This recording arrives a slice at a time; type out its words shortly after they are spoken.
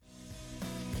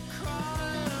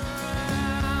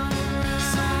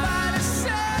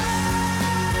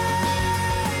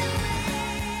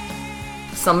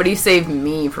Somebody save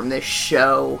me from this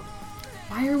show.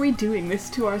 Why are we doing this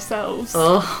to ourselves?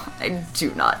 Ugh, I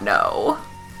do not know.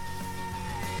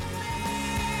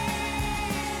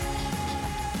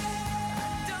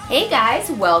 Hey guys,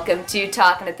 welcome to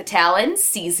Talking at the Talons,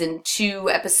 Season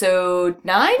 2, Episode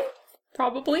 9?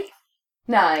 Probably.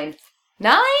 9.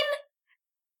 9?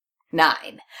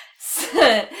 9.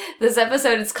 This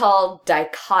episode is called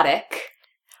Dichotic.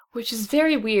 Which is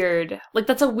very weird. Like,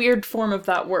 that's a weird form of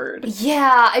that word.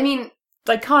 Yeah, I mean...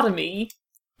 Dichotomy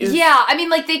is... Yeah, I mean,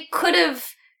 like, they could have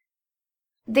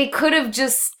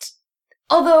just...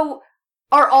 Although,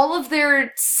 are all of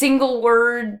their single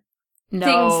word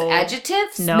things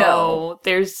adjectives? No.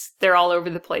 They're all over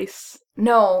the place.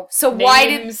 No. So Names, why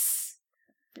did...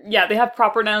 Yeah, they have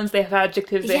proper nouns, they have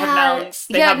adjectives, they have nouns.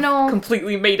 They have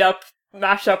completely made up,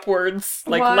 mash up words,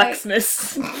 like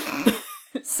Lexness.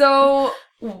 So,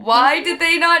 why did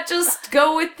they not just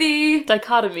go with the...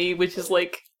 Dichotomy, which is,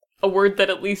 like, a word that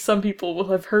at least some people will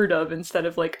have heard of instead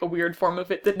of, like, a weird form of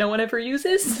it that no one ever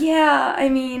uses? Yeah, I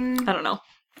mean... I don't know.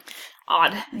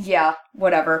 Odd. Yeah,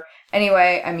 whatever.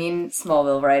 Anyway, I mean,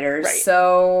 Smallville writers. Right.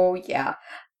 So, yeah.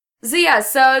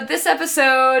 So this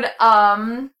episode,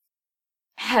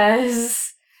 has...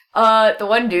 the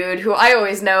one dude who I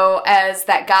always know as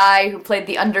that guy who played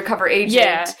the undercover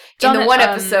agent in the one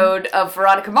episode of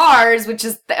Veronica Mars, which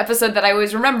is the episode that I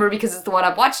always remember because it's the one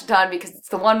I've watched a ton, because it's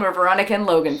the one where Veronica and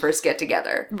Logan first get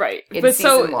together. Right. In but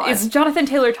season so, 1. it's Jonathan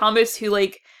Taylor Thomas who,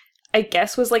 like, I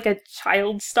guess was, like, a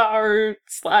child star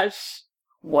 /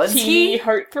 Was he?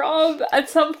 heartthrob at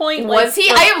some point. Was he?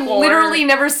 I have literally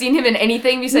never seen him in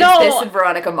anything besides this and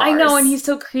Veronica Mars. I know, and he's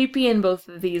so creepy in both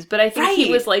of these, but I think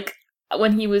he was, like,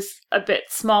 when he was a bit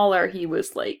smaller, he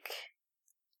was, like,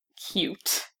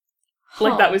 cute. Huh.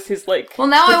 Like, that was his, like, well,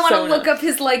 now persona. I want to look up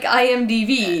his, like,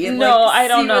 IMDb and, I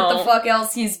don't know. See what the fuck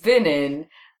else he's been in.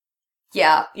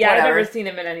 Yeah, yeah, whatever. I've never seen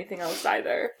him in anything else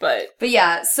either, but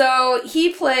yeah, so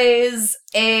he plays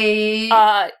a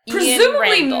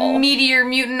presumably meteor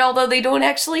mutant, although they don't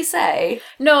actually say.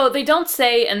 No, they don't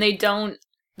say, and they don't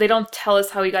tell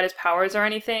us how he got his powers or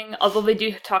anything, although they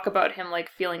do talk about him, like,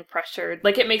 feeling pressured.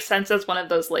 Like, it makes sense as one of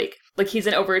those, like he's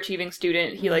an overachieving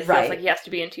student, he, like, feels like he has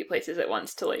to be in 2 places at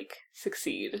once to, like,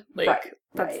 succeed. Like,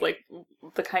 that's, like,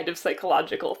 the kind of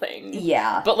psychological thing.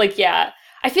 Yeah. But, like, yeah.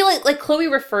 I feel like Chloe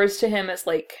refers to him as,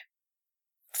 like,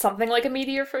 something like a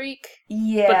meteor freak.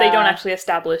 Yeah. But they don't actually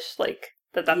establish, like,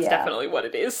 that's definitely what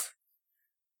it is.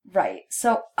 Right.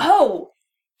 So,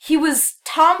 he was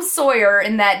Tom Sawyer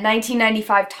in that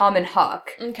 1995 Tom and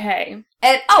Huck. Okay.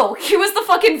 And, he was the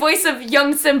fucking voice of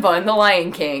young Simba in The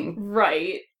Lion King.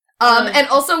 Right. And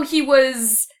also he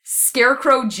was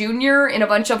Scarecrow Jr. in a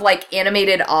bunch of, like,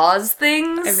 animated Oz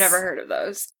things. I've never heard of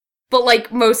those. But,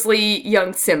 like, mostly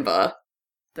young Simba.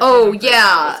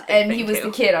 Yeah, and he was the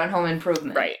kid on Home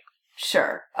Improvement. Right.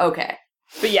 Sure. Okay.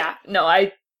 But yeah, no,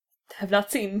 I have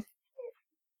not seen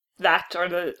that,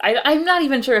 or I'm not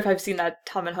even sure if I've seen that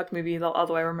Tom and Huck movie,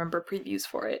 although I remember previews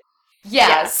for it.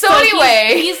 Yeah, so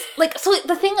anyway. He's like, so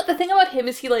the thing about him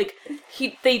is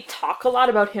they talk a lot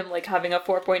about him, like, having a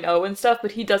 4.0 and stuff,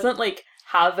 but he doesn't, like,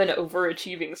 have an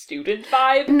overachieving student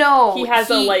vibe. No. He has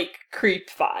a, like, creep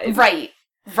vibe.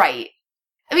 Right.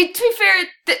 I mean, to be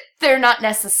fair, they're not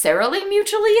necessarily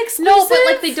mutually exclusive. No, but,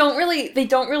 like, they don't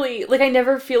really, like, I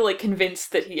never feel, like,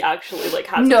 convinced that he actually, like,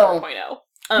 has a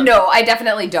 4.0. No, I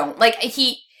definitely don't. Like,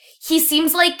 he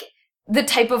seems like the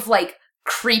type of, like,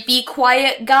 creepy,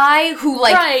 quiet guy who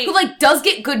does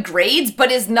get good grades, but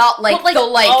is not, like, the,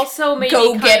 like, also maybe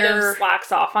go-getter. Kind of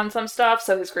slacks off on some stuff,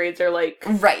 so his grades are, like,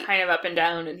 kind of up and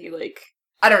down, and he, like...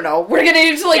 I don't know. We're gonna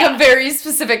get into, like, a very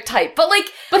specific type. But, like...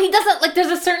 But he doesn't, like,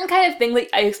 there's a certain kind of thing, like,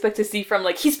 I expect to see from,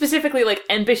 like, he's specifically, like,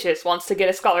 ambitious, wants to get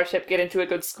a scholarship, get into a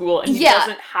good school, and he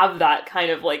doesn't have that kind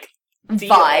of, like,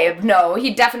 deal. Vibe. No,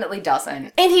 he definitely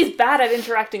doesn't. And he's bad at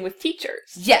interacting with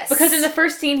teachers. Yes. Because in the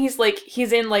first scene,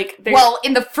 he's in, like... Well,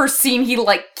 in the first scene, he,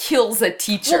 like, kills a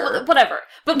teacher. Well, whatever.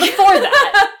 But before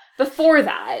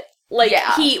that, like,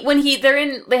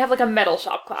 they have, like, a metal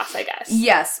shop class, I guess.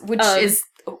 Yes, which is...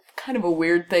 kind of a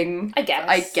weird thing. I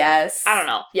guess. I don't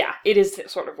know. Yeah, it is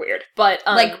sort of weird. But,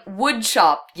 like, wood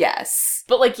shop, yes.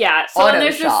 But, like, yeah. So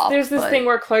there's this but... thing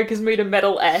where Clark has made a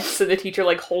metal S, and the teacher,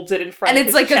 like, holds it in front of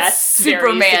his chest. And it's like a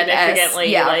Superman S.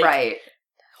 Yeah, like, right.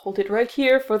 Hold it right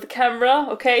here for the camera,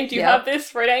 okay? Do you have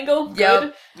this right angle?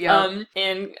 Good. Yep.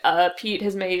 And Pete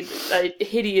has made a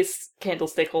hideous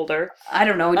candlestick holder. I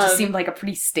don't know, it just seemed like a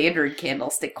pretty standard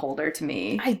candlestick holder to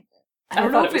me. I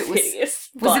don't know if it was hideous.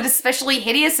 Was it especially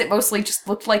hideous? It mostly just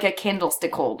looked like a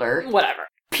candlestick holder. Whatever.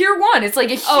 Pier 1. It's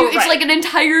like a huge, it's like an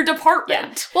entire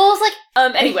department. Yeah. Well, it's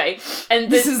like, anyway,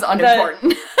 and this is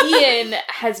unimportant. Ian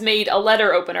has made a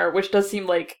letter opener, which does seem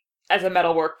like, as a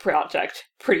metalwork project,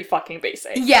 pretty fucking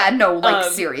basic. Yeah, no,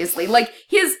 like, seriously. Like,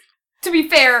 to be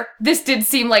fair, this did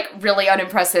seem, like, really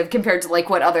unimpressive compared to, like,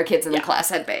 what other kids in the class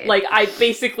had made. Like, I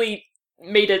basically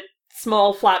made a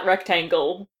small flat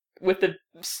rectangle with the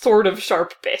sort of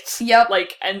sharp bit. Yep.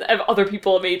 Like, and other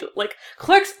people made, like,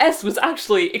 Clark's S was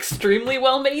actually extremely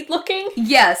well made looking.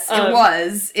 Yes, it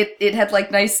was. It had,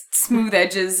 like, nice smooth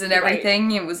edges and everything.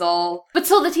 Right. It was all... But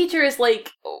so the teacher is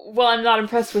like, well, I'm not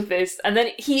impressed with this. And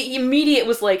then he immediate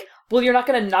was like, well, you're not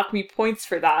gonna knock me points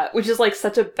for that. Which is, like,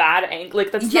 such a bad angle.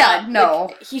 Like, that's not... no.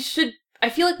 Like, he should... I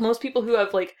feel like most people who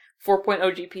have, like, 4.0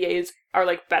 GPAs are,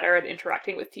 like, better at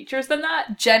interacting with teachers than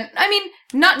that. I mean,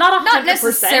 not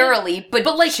necessarily, but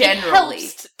like, generally.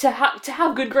 It helps to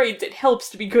have good grades. It helps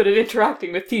to be good at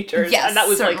interacting with teachers. Yes, and that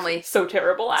was, certainly. Like, so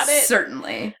terrible at it.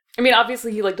 Certainly. I mean,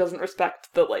 obviously he, like, doesn't respect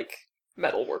the, like,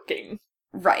 metalworking.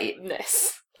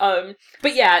 Right-ness.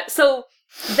 But yeah, so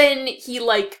then he,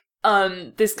 like,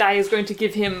 this guy is going to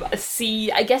give him a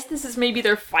C. I guess this is maybe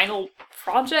their final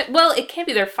project. Well, it can't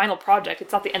be their final project.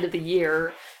 It's not the end of the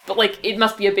year. But, like, it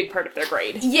must be a big part of their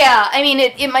grade. Yeah, I mean,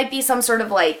 it might be some sort of,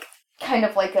 like, kind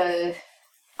of like a,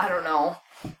 I don't know,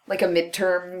 like a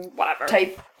midterm whatever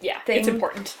type thing. It's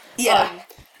important. Yeah.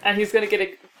 And he's gonna get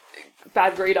a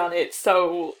bad grade on it,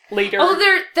 so later... Oh,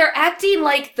 they're acting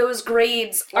like those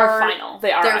grades are final.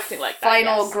 They are acting like that,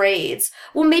 final grades.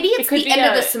 Well, maybe it's the end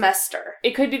of the semester.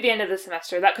 It could be the end of the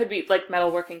semester. That could be, like,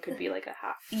 metalworking could be, like, a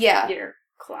half-year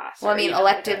class. Well, I mean,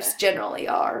 electives generally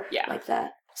are like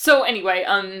that. So anyway,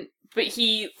 but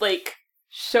he, like,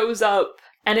 shows up,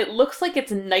 and it looks like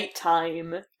it's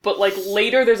nighttime, but, like,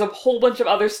 later there's a whole bunch of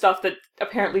other stuff that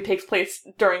apparently takes place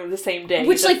during the same day.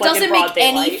 Which, like, doesn't make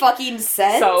any fucking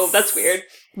sense. So, that's weird.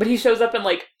 But he shows up and,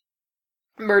 like,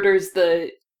 murders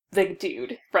the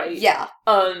dude, right? Yeah.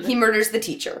 He murders the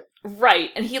teacher. Right,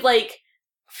 and he, like,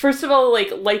 first of all,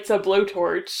 like, lights a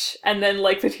blowtorch, and then,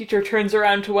 like, the teacher turns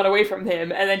around to run away from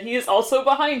him, and then he is also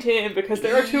behind him, because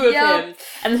there are two of him,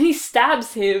 and then he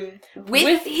stabs him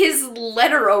with his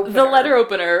letter opener. The letter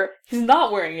opener. He's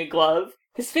not wearing a glove.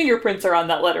 His fingerprints are on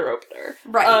that letter opener.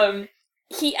 Right.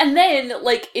 And then,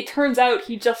 like, it turns out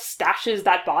he just stashes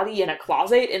that body in a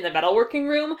closet in the metalworking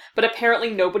room, but apparently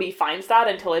nobody finds that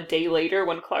until a day later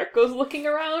when Clark goes looking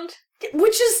around.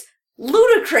 Which is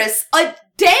ludicrous. A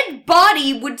dead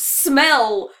body would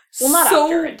smell not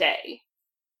after a day.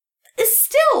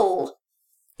 Still.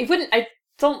 It wouldn't... I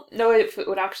don't know if it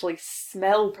would actually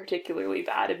smell particularly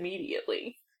bad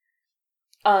immediately.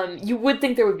 You would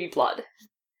think there would be blood.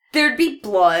 There'd be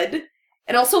blood.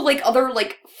 And also, like, other,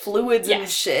 like, fluids and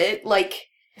shit. Like...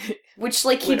 Which,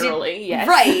 like, he literally, did... yes.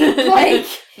 Right, like...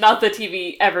 Not that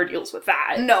TV ever deals with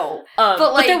that. No.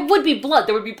 But, like... But there would be blood.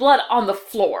 There would be blood on the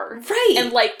floor. Right.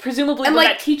 And, like, presumably when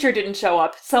that teacher didn't show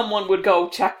up, someone would go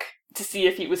check to see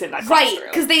if he was in that classroom.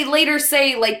 Right, because they later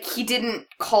say, like, he didn't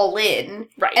call in.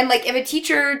 Right. And, like, if a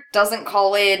teacher doesn't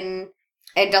call in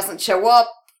and doesn't show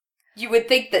up, you would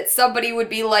think that somebody would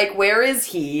be like, where is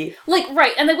he? Like,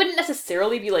 right, and they wouldn't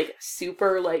necessarily be, like,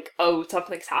 super, like, oh,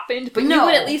 something's happened, but you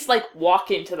would at least, like,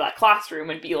 walk into that classroom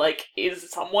and be like,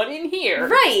 is someone in here?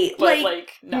 Right. But,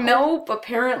 like no. Nope,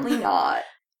 apparently not.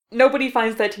 Nobody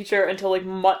finds that teacher until, like,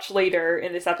 much later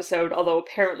in this episode, although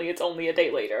apparently it's only a day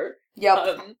later.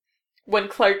 Yep. When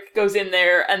Clark goes in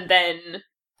there, and then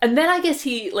I guess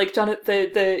he, like,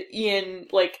 the Ian,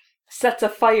 like, sets a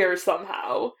fire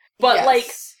somehow. But, like...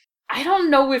 I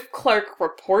don't know if Clark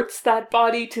reports that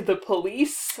body to the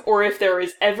police, or if there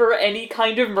is ever any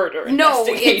kind of murder investigation. No,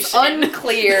 it's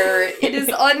unclear. It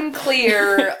is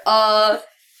unclear,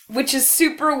 which is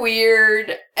super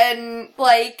weird, and,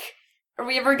 like, are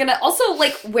we ever gonna... Also,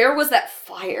 like, where was that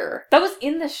fire? That was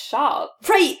in the shop.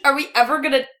 Right, are we ever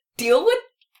gonna deal with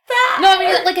that? No, I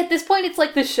mean, like, at this point, it's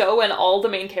like the show and all the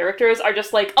main characters are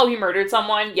just like, oh, he murdered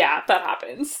someone? Yeah, that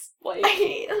happens. Like...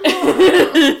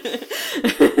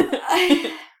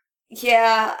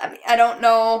 Yeah, I mean, I don't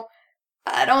know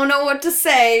what to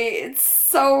say.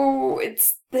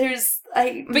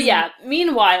 But yeah,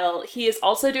 meanwhile, he is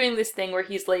also doing this thing where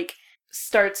he's, like,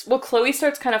 Chloe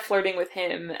starts kind of flirting with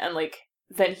him, and, like,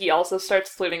 then he also starts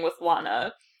flirting with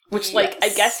Lana, which, like, I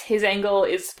guess his angle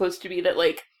is supposed to be that,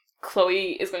 like,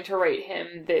 Chloe is going to write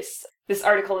him this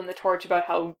article in the Torch about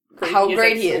how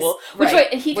great he is. Right.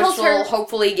 And he tells her... Which will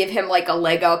hopefully give him, like, a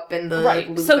leg up in the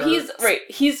Luther So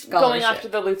he's going after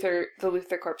the Luther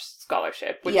Corps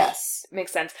scholarship, which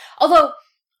makes sense. Although,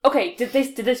 okay, did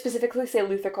they specifically say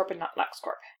Luther Corp and not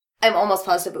LexCorp? I'm almost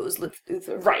positive it was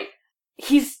Luther. Right.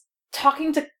 He's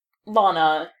talking to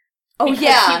Lana. Oh,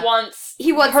 yeah.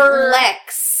 He wants her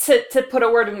Lex to put a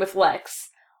word in with Lex.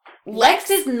 Lex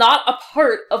is not a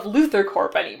part of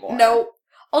LuthorCorp anymore. No.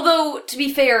 Although, to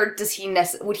be fair,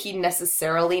 would he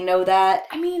necessarily know that?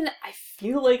 I mean, I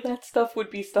feel like that stuff would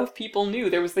be stuff people knew.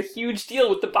 There was the huge deal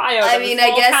with the buyout of the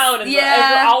small town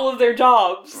and all of their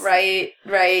jobs. Right.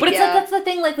 But it's like, that's the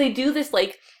thing, like, they do this,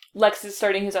 like, Lex is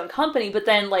starting his own company, but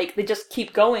then, like, they just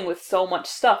keep going with so much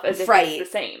stuff as if it's the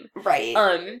same. Right.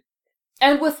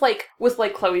 And with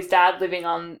Chloe's dad living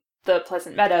on the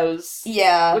Pleasant Meadows.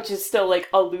 Yeah. Which is still, like,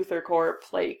 a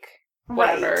LuthorCorp, like,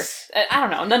 whatever. Right. I don't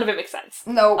know. None of it makes sense.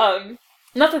 No.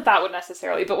 Not that would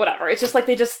necessarily, but whatever. It's just, like,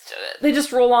 they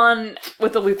just roll on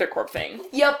with the LuthorCorp thing.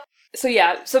 Yep. So,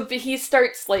 yeah. So, he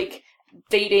starts, like,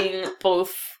 dating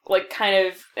both, like, kind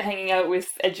of hanging out with,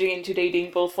 edging into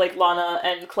dating both, like, Lana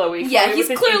and Chloe. Yeah, he's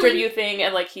with clearly... his interview thing,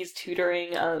 and, like, he's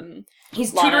tutoring,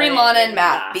 Lana and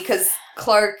Matt, because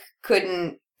Clark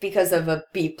couldn't, because of a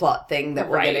B-plot thing that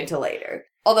we'll get into later.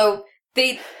 Although,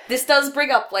 this does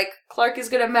bring up, like, Clark is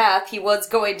good at math, he was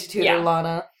going to tutor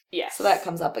Lana. Yes. So that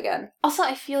comes up again. Also,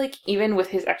 I feel like even with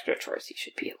his extra chores, he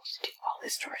should be able to do all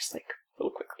his chores, like, real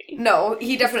quickly. No,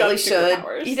 he definitely should.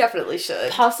 He definitely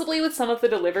should. Possibly with some of the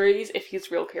deliveries, if he's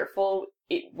real careful,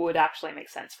 it would actually make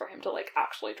sense for him to, like,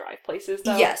 actually drive places,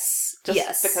 though. Yes.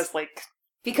 Just because, like...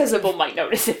 Because people might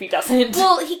notice if he doesn't.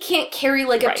 Well, he can't carry,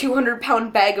 like, a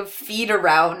 200-pound bag of feed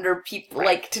around, or people,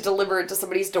 like, to deliver it to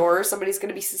somebody's door, or somebody's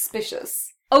gonna be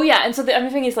suspicious. Oh, yeah, and so the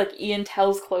other thing is, like, Ian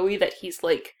tells Chloe that he's,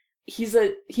 like, he's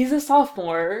a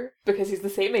sophomore, because he's the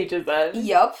same age as them.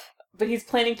 Yep. But he's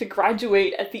planning to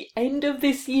graduate at the end of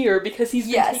this year, because he's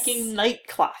been taking night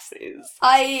classes.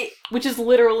 Which is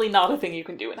literally not a thing you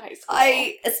can do in high school.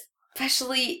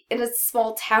 Especially in a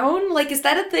small town? Like, is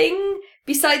that a thing?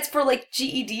 Besides for, like,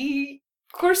 GED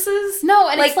courses? No,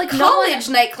 and like, it's, like, college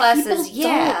night classes,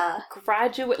 don't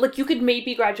graduate. Like, you could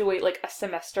maybe graduate, like, a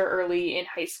semester early in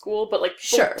high school, but, like,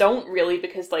 people don't really,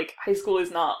 because, like, high school is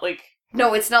not, like...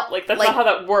 No, it's not, like, that's not how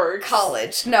that works.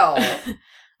 College, no.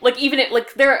 Like, even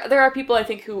there are people, I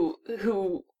think,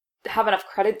 who have enough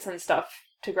credits and stuff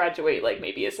to graduate, like,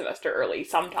 maybe a semester early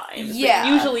sometimes. Yeah.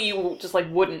 But usually you just, like,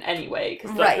 wouldn't anyway,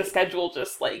 because, like, the schedule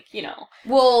just, like, you know.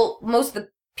 Well, most of the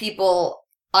people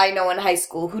I know in high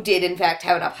school who did, in fact,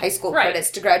 have enough high school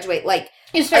credits to graduate, like,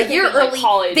 a year early,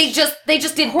 college they just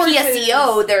did courses,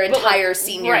 PSEO their entire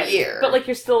senior year. But, like,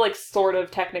 you're still, like, sort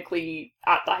of technically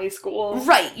at the high school.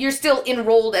 Right. You're still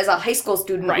enrolled as a high school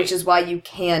student, which is why you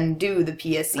can do the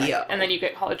PSEO. Right. And then you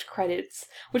get college credits.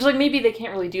 Which, like, maybe they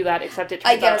can't really do that, except it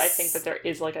turns out, I think, that there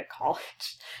is, like, a college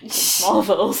in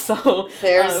Smallville, so...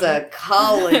 There's a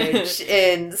college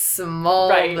in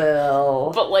Smallville.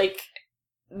 Right. But, like...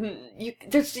 You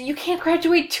can't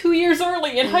graduate 2 years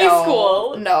early in high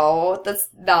school. No, that's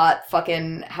not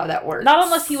fucking how that works. Not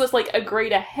unless he was, like, a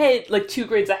grade ahead, like, 2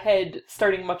 grades ahead,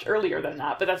 starting much earlier than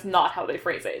that, but that's not how they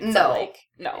phrase it. No. So, like,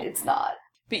 no. It's not.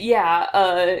 But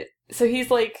yeah, so he's,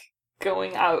 like,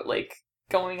 going out. Like,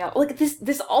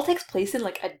 this all takes place in,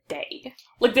 like, a day.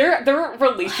 Like, their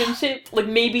relationship, like,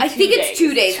 maybe 2 days. I think it's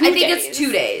 2 days. It's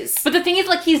 2 days. But the thing is,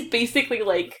 like, he's basically,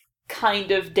 like,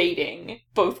 kind of dating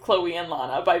both Chloe and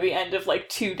Lana by the end of, like,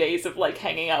 2 days of, like,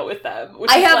 hanging out with them. Which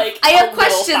I have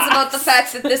questions about the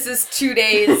fact that this is 2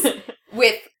 days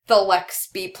with the Lex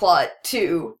B-plot,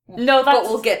 too. No, but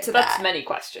we'll get to that. That's many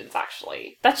questions,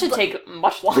 actually. That should take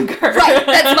much longer. Right,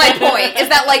 that's my point, is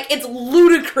that, like, it's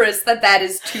ludicrous that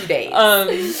is 2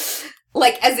 days.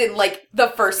 Like, as in, like, the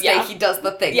first day he does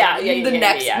the thing. The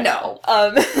next, no.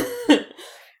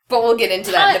 But we'll get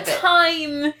into that in a bit.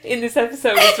 Time in this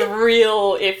episode is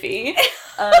real iffy.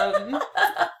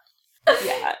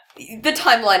 Yeah. The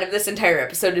timeline of this entire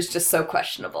episode is just so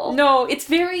questionable. No, it's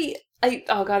very...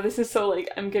 oh god, this is so, like,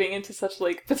 I'm getting into such,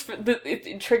 like...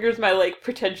 It triggers my, like,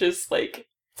 pretentious, like...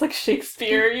 It's like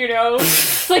Shakespeare, you know?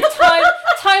 It's like time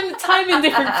in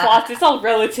different plots, it's all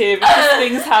relative, it's just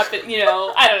things happen, you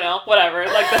know? I don't know, whatever.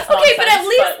 Like, that's nonsense, but at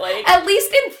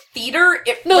least in theater,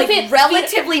 it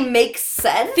relatively makes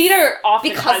sense. Theater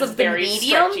often because has of the very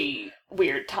medium. Stretchy,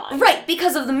 weird time. Right,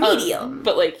 because of the medium.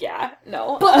 But, like, yeah,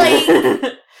 no. But, like,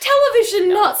 television,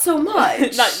 not so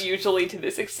much. Not usually to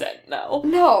this extent, no.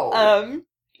 No.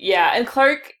 Yeah, and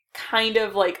Clark kind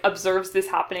of, like, observes this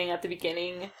happening at the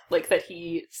beginning, like, that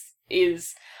he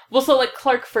is... Well, so, like,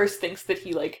 Clark first thinks that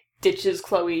he, like, ditches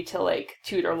Chloe to, like,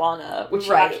 tutor Lana, which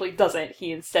he actually doesn't.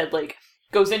 He instead, like,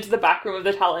 goes into the back room of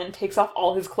the Talon, takes off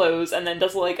all his clothes, and then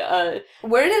does, like, a...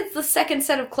 Where did the second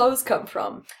set of clothes come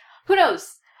from? Who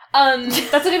knows?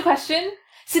 That's a good question.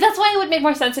 See, that's why it would make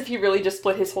more sense if he really just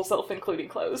split his whole self, including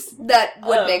clothes. That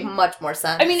would make much more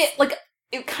sense. I mean,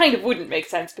 it kind of wouldn't make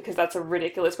sense because that's a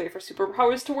ridiculous way for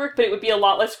superpowers to work, but it would be a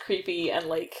lot less creepy and,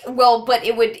 like... Well, but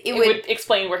it would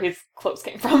explain where his clothes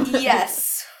came from.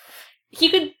 Yes. He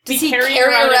could be carrying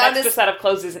around an extra set of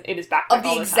clothes in his backpack of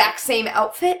the exact same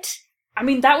outfit? I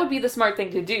mean, that would be the smart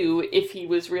thing to do if he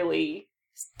was really...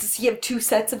 Does he have 2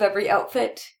 sets of every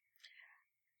outfit?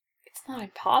 It's not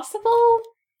impossible.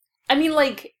 I mean,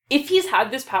 like, if he's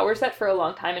had this power set for a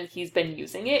long time and he's been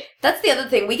using it... That's the other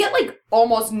thing. We get, like,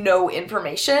 almost no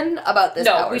information about this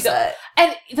power set.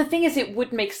 And the thing is, it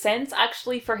would make sense,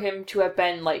 actually, for him to have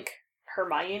been, like,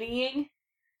 Hermione-ing.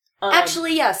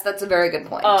 Actually, yes, that's a very good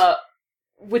point.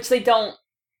 Which they don't...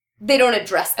 They don't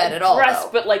address that at all, though.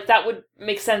 But, like, that would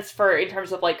make sense for, in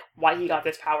terms of, like, why he got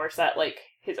this power set, like,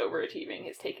 his overachieving,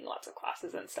 his taking lots of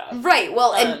classes and stuff. Right,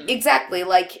 well, and exactly,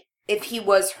 like... If he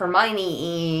was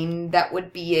Hermione, that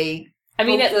would be a... I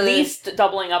mean, at least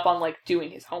doubling up on, like,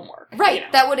 doing his homework. Right, you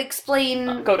know? That would explain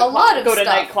a lot of stuff. Go to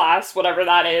night class, whatever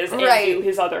that is, and do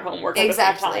his other homework at the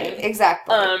same time.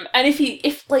 Exactly. And I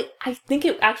think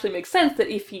it actually makes sense that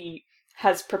if he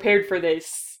has prepared for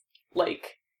this,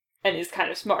 like, and is kind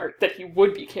of smart, that he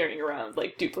would be carrying around,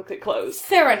 like, duplicate clothes.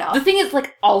 Fair enough. The thing is,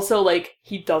 like, also, like,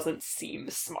 he doesn't seem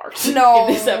smart in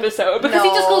this episode, because he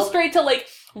just goes straight to, like,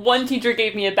 one teacher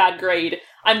gave me a bad grade,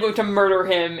 I'm going to murder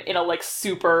him in a, like,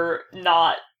 super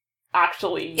not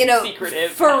actually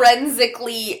secretive...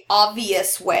 forensically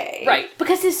obvious way. Right.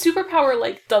 Because his superpower,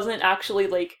 like, doesn't actually,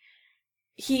 like...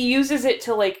 He uses it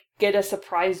to, like, get a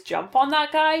surprise jump on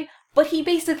that guy, but he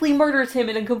basically murders him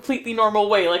in a completely normal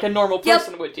way, like a normal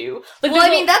person would do. Like, well, I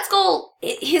mean, that's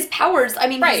his powers. I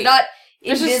mean, he's not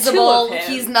invisible.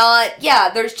 He's not... Yeah,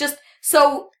 there's just...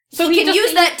 So he can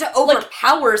use that to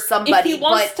overpower somebody, if he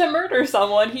wants to murder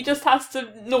someone, he just has to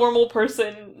normal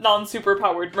person,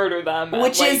 non-superpowered murder them.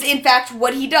 Which is, in fact,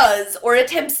 what he does, or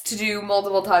attempts to do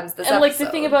multiple times this episode. And, like, the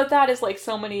thing about that is, like,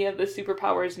 so many of the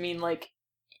superpowers mean, like,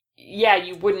 yeah,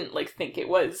 you wouldn't, like, think it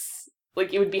was...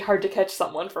 Like, it would be hard to catch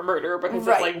someone for murder because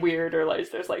it's, like, weird or, like,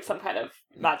 there's, like, some kind of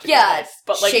magic. Yeah,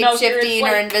 but, like, shape-shifting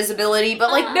or invisibility,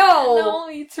 but, like, no! No,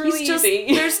 it's really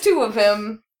easy. There's 2 of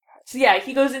him. So, yeah,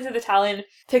 he goes into the Talon,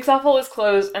 takes off all his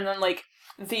clothes, and then, like,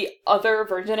 the other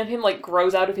version of him, like,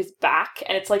 grows out of his back,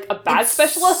 and it's, like, a bad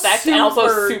special effect, and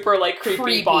also super, like,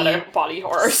 creepy. Body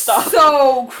horror stuff.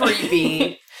 So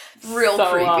creepy. Real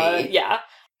creepy. Yeah.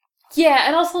 Yeah,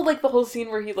 and also, like, the whole scene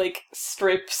where he, like,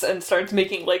 strips and starts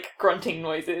making, like, grunting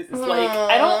noises is, like,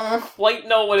 I don't quite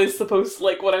know what I'm supposed to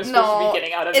be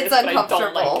getting out of this, but I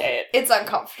don't like it. It's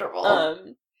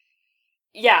uncomfortable.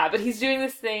 Yeah, but he's doing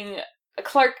this thing.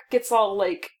 Clark gets all,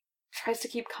 like, tries to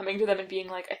keep coming to them and being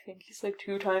like, I think he's, like,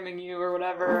 2-timing you or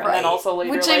whatever. Right. And then also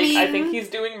later, I think he's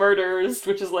doing murders,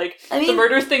 which is, like, the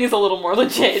murders thing is a little more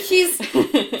legit. He's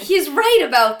right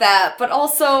about that, but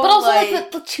also,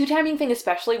 like, the 2-timing thing,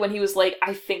 especially when he was like,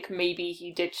 I think maybe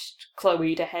he ditched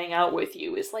Chloe to hang out with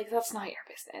you, is, like, that's not your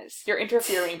business. You're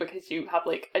interfering because you have,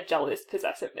 like, a jealous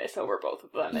possessiveness over both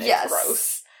of them, and it's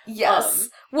gross. Yes.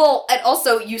 Well, and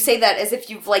also, you say that as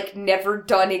if you've, like, never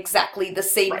done exactly the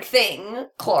same thing,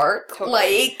 Clark. Totally.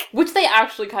 Like... Which they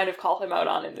actually kind of call him out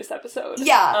on in this episode.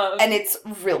 Yeah, and it's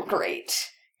real great.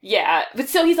 Yeah, but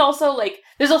so he's also, like...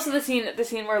 There's also the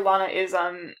scene where Lana is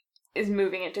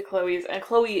moving into Chloe's, and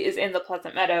Chloe is in the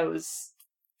Pleasant Meadows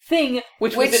thing,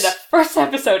 which was in the first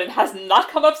episode and has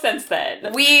not come up since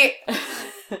then.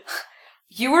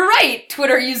 You were right,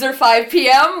 Twitter user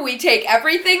 5PM. We take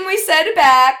everything we said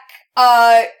back.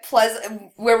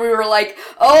 Where we were like,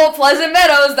 oh, Pleasant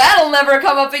Meadows, that'll never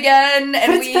come up again.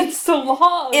 And it's been so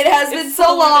long. It has been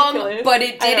so long, ridiculous. But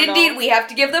it did indeed. We have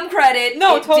to give them credit.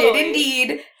 No, it did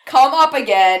indeed come up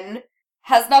again.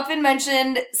 Has not been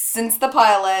mentioned since the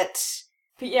pilot.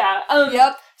 But yeah.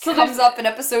 Yep. So comes up in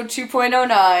episode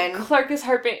 2.09. Clark is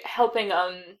helping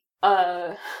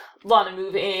Lana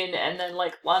move in, and then,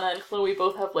 like, Lana and Chloe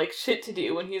both have, like, shit to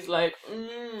do, and he's like,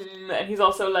 and he's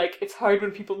also like, it's hard when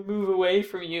people move away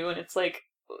from you, and it's like,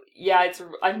 yeah,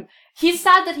 he's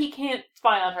sad that he can't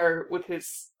spy on her with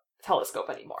his telescope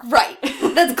anymore. Right.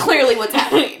 That's clearly what's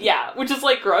happening. Yeah, which is,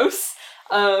 like, gross.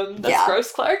 That's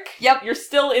gross, Clark. Yep. You're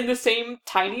still in the same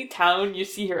tiny town, you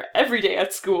see her every day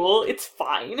at school, it's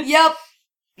fine. Yep.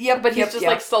 But he's just,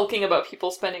 like, sulking about people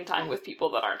spending time with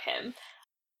people that aren't him.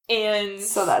 And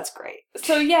so that's great.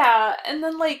 So yeah, and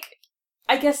then, like,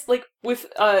 I guess, like, with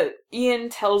Ian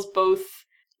tells both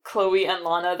Chloe and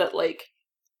Lana that, like,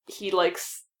 he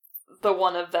likes the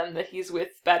one of them that he's with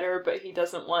better, but he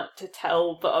doesn't want to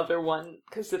tell the other one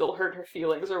because it'll hurt her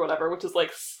feelings or whatever, which is,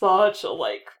 like, such a,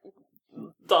 like,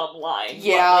 dumb line.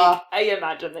 Yeah. But, like, I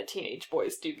imagine that teenage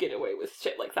boys do get away with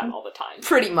shit like that all the time.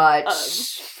 Pretty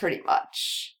much. Pretty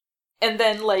much. And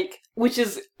then, like, which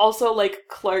is also, like,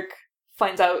 Clark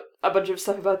finds out a bunch of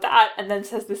stuff about that, and then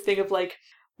says this thing of, like,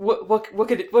 what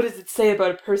does it say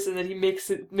about a person that he makes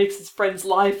his friends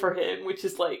lie for him, which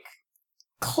is, like...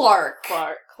 Clark.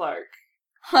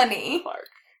 Honey. Clark.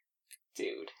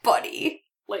 Dude. Buddy.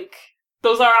 Like,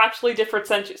 those are actually different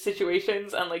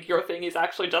situations, and, like, your thing is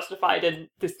actually justified, and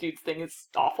this dude's thing is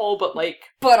awful, but, like...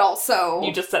 But also...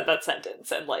 You just said that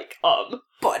sentence, and, like,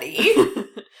 Buddy.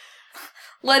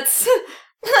 Let's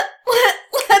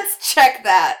check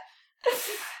that.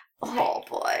 Oh,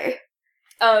 boy.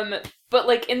 But,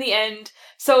 like, in the end...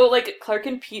 So, like, Clark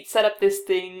and Pete set up this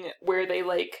thing where they,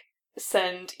 like,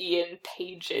 send Ian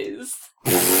pages,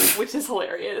 which is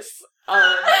hilarious.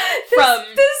 This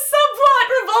subplot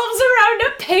revolves around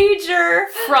a pager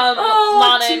from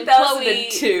Lana and Chloe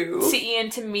 2002 to Ian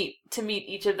to meet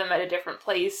each of them at a different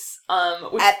place,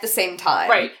 at the same time,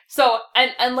 right? So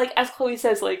and like as Chloe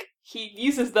says, like he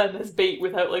uses them as bait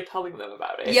without like telling them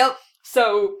about it. Yep.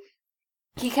 So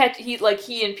he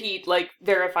and Pete like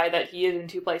verify that he is in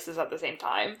two places at the same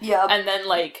time. Yep. And then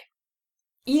like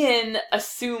Ian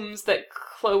assumes that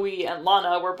Chloe and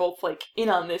Lana were both like in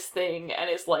on this thing and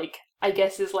is like. I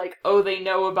guess is like, oh, they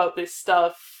know about this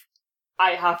stuff.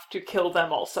 I have to kill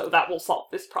them also. That will solve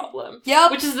this problem.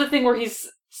 Yep. Which is the thing where he's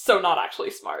so not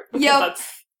actually smart. Yep.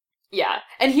 Yeah.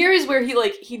 And here is where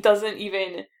he doesn't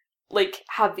even, like,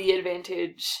 have the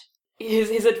advantage.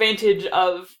 His advantage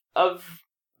of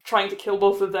trying to kill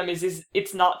both of them is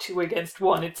it's not 2 against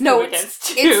 1, it's 2 against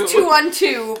 2. It's 2 on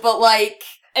 2, but, like...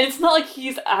 And it's not like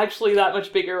he's actually that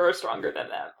much bigger or stronger than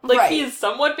them. Like, right. He is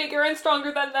somewhat bigger and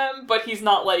stronger than them, but he's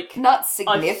not, like... Not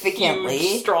significantly. A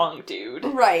huge, strong dude.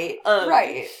 Right,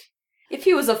 right. If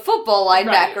he was a football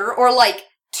linebacker, or, like,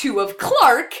 2 of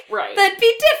Clark, that'd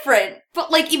be different.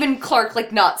 But, like, even Clark,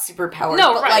 like, not superpowered.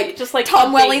 No, but, right. Like, just, like,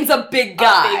 Tom Welling's a big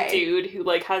guy. A big dude who,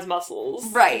 like, has muscles.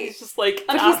 Right. He's just, like,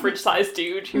 an average-sized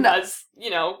dude who has,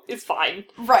 is fine.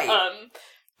 Right.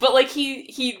 But, like,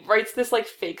 he writes this, like,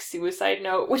 fake suicide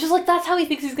note, which is, like, that's how he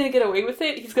thinks he's gonna get away with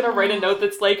it. He's gonna write a note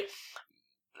that's, like,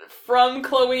 from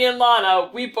Chloe and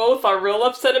Lana, we both are real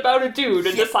upset about a dude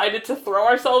and decided to throw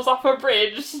ourselves off a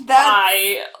bridge.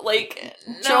 Bye. Like,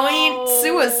 joint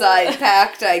suicide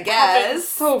pact, I guess. Happens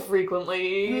so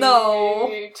frequently.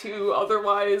 No. To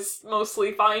otherwise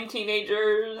mostly fine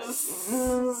teenagers.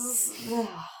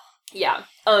 Yeah.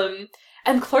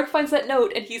 And Clark finds that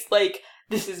note and he's like,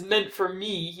 this is meant for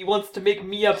me. He wants to make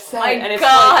me upset. My and it's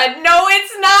God, like, no,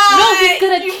 it's not! No, he's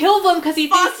gonna kill them because he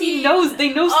thinks he knows.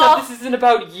 They know stuff. This isn't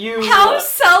about you. How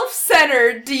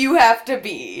self-centered do you have to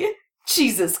be?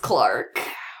 Jesus, Clark.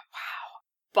 Wow.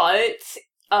 But,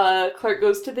 Clark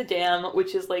goes to the dam,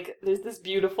 which is, like, there's this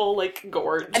beautiful, like,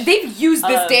 gorge. And they've used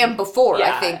this dam before,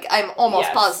 yeah. I think. I'm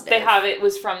almost positive. They have. It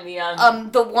was from the,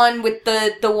 the one with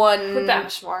the one... With the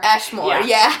Ashmore. Ashmore,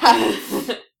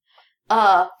 yeah.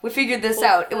 We figured this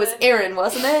out. It was Aaron,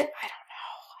 wasn't it?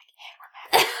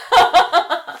 I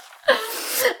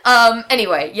don't know.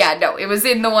 Anyway, yeah, no, it was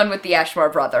in the one with the Ashmore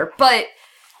brother, but,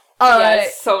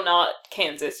 so not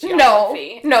Kansas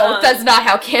geography. No, that's not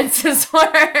how Kansas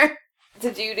works.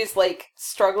 The dude is, like,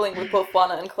 struggling with both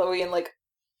Lana and Chloe and, like,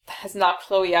 has knocked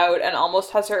Chloe out and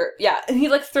almost has her, and he,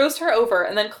 like, throws her over,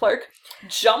 and then Clark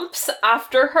jumps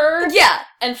after her. Yeah.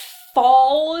 And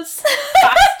falls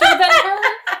faster than her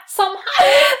somehow.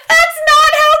 That's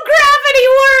not how gravity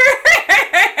works!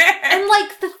 And,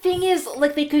 like, the thing is,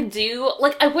 like, they could do,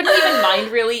 like, I wouldn't even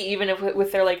mind, really, even if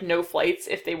with their, like, no flights,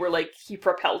 if they were, like, he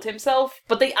propelled himself,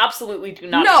 but they absolutely do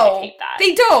not indicate that.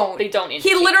 They don't. They don't indicate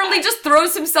He literally that. just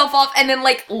throws himself off and then,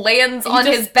 like, lands on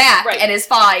his back and is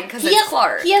fine, because it's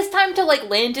Clark. He has time to, like,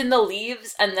 land in the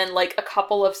leaves and then, like, a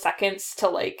couple of seconds to,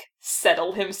 like,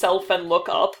 settle himself and look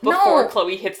up before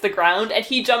Chloe hits the ground, and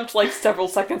he jumped, like, several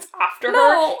seconds after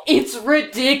her. It's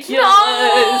ridiculous!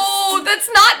 No! That's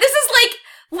not... This is like...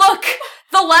 Look,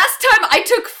 the last time I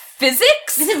took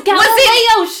physics... This is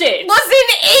Galileo shit! Was in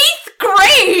 8th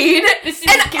grade! This is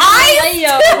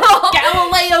Galileo!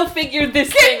 Galileo figured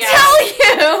this thing out! I tell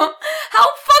you how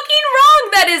fucking wrong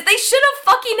that is! They should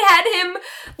have fucking had him,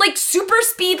 like, super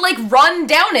speed, like, run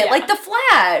down it, like the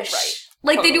Flash! Right.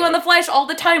 Like they do on The Flash all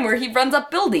the time where he runs up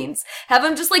buildings. Have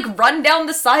him just, like, run down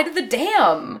the side of the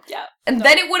dam. Yeah. And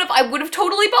then I would have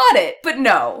totally bought it. But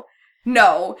no.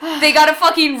 No. They gotta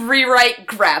fucking rewrite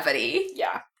gravity.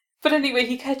 Yeah. But anyway,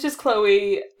 he catches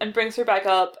Chloe and brings her back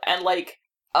up, and, like,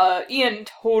 Ian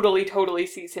totally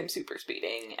sees him super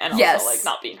speeding, and also, like,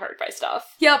 not being hurt by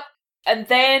stuff. Yep. And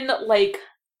then, like,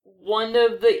 one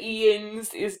of the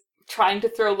Ians is trying to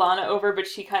throw Lana over, but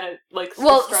she kind of, like,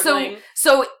 struggling.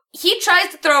 So he tries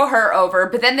to throw her over,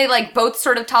 but then they, like, both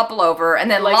sort of topple over,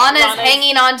 and then Lana's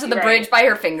hanging onto the bridge by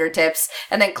her fingertips,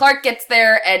 and then Clark gets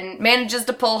there and manages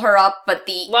to pull her up, but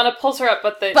Lana pulls her up,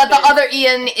 but the other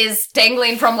Ian is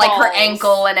dangling from, like, her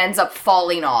ankle and ends up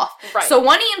falling off. Right. So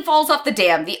one Ian falls off the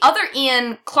dam, the other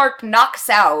Ian, Clark knocks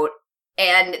out,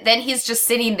 and then he's just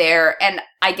sitting there, and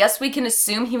I guess we can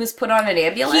assume he was put on an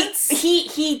ambulance?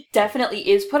 He definitely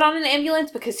is put on an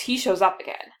ambulance because he shows up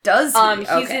again. Does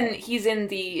he? He's in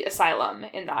the asylum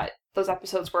in those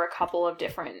episodes where a couple of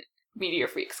different meteor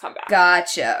freaks come back.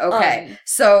 Gotcha. Okay.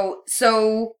 So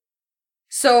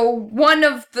one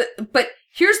of the... But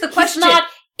here's the question.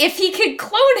 If he could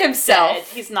clone himself... Dead.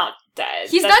 He's not dead.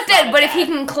 He's not dead, but if he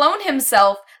can clone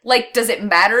himself, like, does it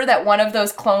matter that one of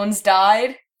those clones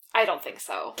died? I don't think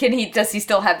so. Does he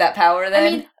still have that power then? I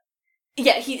mean,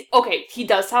 yeah, he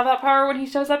does have that power when he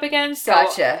shows up again, so...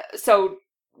 Gotcha. So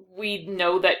we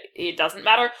know that it doesn't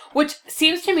matter, which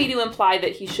seems to me to imply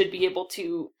that he should be able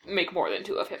to make more than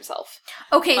two of himself.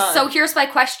 Okay, so here's my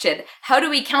question. How do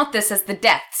we count this as the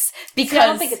deaths? Because I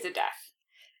don't think it's a death.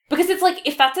 Because it's like,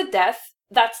 if that's a death,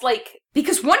 that's like...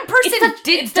 Because one person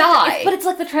did die. But it's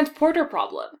like the transporter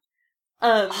problem.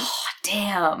 Oh,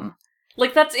 damn.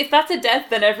 Like, if that's a death,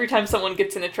 then every time someone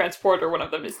gets in a transporter, one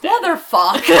of them is dead.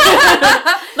 Motherfuck.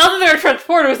 Not that there are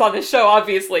transporters on this show,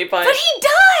 obviously, but... But he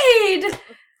died!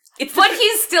 But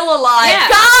he's still alive. Yeah.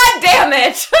 God damn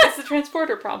it! It's the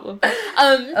transporter problem.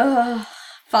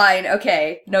 Fine,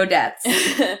 okay. No deaths.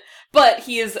 But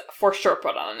he is for sure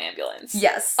put on an ambulance.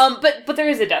 Yes. But there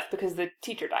is a death because the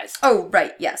teacher dies. Oh,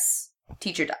 right, yes.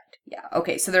 Teacher died. Yeah,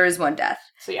 okay, so there is one death.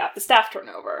 So yeah, the staff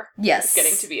turnover is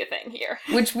getting to be a thing here.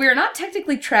 Which we're not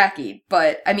technically tracking,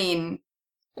 but, I mean...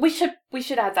 We should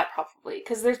add that probably,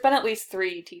 because there's been at least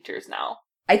 3 teachers now.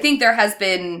 I think there has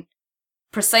been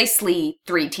precisely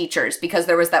 3 teachers, because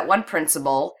there was that one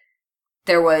principal,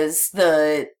 there was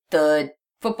the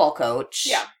football coach.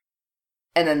 Yeah.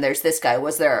 And then there's this guy.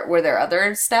 Were there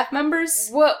other staff members?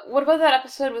 What about that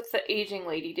episode with the aging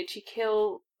lady? Did she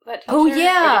kill... that teacher? Oh,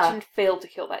 yeah. Or did she fail to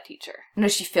kill that teacher? No,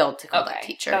 she failed to kill that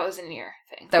teacher. That was a near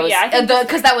thing. That was,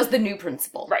 because that was the new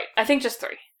principal. Right. I think just 3.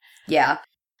 Yeah.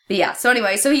 But yeah, so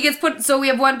anyway, so we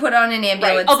have one put on an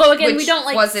ambulance. Right. Although again, we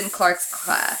don't was in Clark's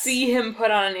class. See him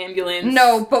put on an ambulance.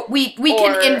 No, but we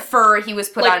can infer he was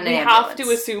put on an ambulance. We have to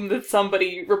assume that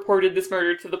somebody reported this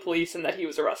murder to the police and that he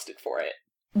was arrested for it.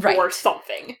 Right. Or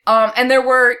something. And there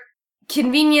were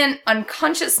convenient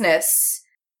unconsciousness.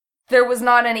 There was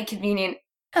not any convenient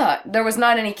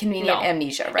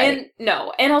amnesia, right?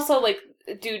 And also, like,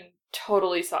 dude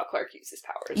totally saw Clark use his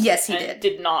powers. Yes, he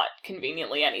did not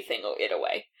conveniently anything it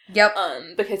away. Yep.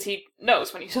 Because he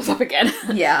knows when he shows up again.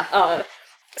 Yeah.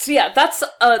 So yeah, that's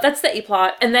the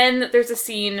A-plot. And then there's a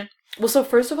scene... Well, so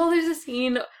first of all, there's a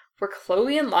scene where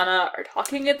Chloe and Lana are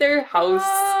talking at their house.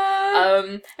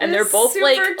 And they're both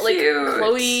like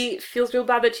Chloe feels real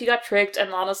bad that she got tricked,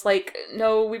 and Lana's like,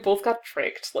 no, we both got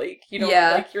tricked. Like, you know,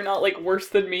 like, you're not, like, worse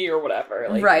than me or whatever.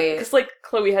 Like, right. Because, like,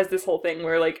 Chloe has this whole thing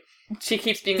where, like, she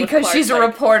keeps being because with Clark, she's a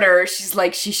reporter, she's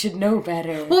like, she should know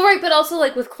better. Well, right, but also,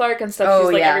 like, with Clark and stuff,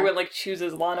 she's like, everyone, like,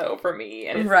 chooses Lana over me.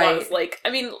 And it's Lana's like, I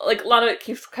mean, like, Lana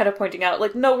keeps kind of pointing out,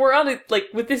 like, no, we're on it, like,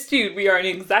 with this dude, we are in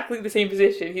exactly the same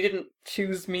position. He didn't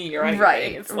choose me or anything.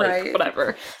 Right, it's like,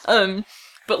 whatever.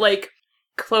 But, like,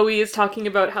 Chloe is talking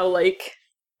about how, like...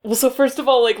 Well, so first of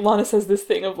all, like, Lana says this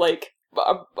thing of, like,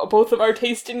 both of our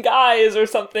taste in guys or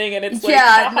something, and it's like,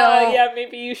 yeah,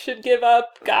 maybe you should give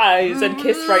up guys and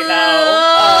kiss right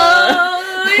now.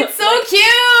 It's so cute!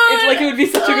 It's like, it would be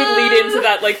such a good lead into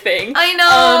that, like, thing. I know!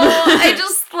 I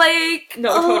just, like...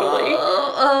 No, totally.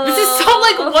 This is so,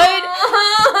 like,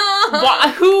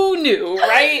 what? Who knew,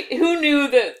 right? Who knew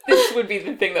that this would be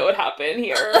the thing that would happen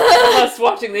here? Us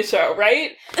watching this show,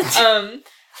 right?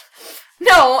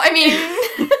 No, I mean...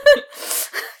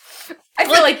 I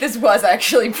feel like this was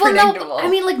actually predictable. Well, no, I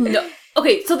mean, like, no.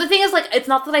 Okay, so the thing is, like, it's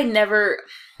not that I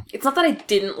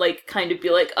didn't, like, kind of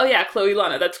be like, oh yeah, Chloe,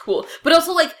 Lana, that's cool. But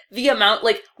also, like, the amount,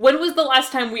 like, when was the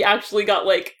last time we actually got,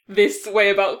 like, this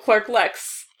way about Clark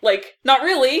Lex? Like, not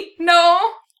really.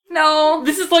 No.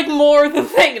 This is, like, more the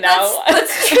thing now.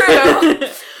 That's true.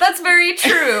 That's very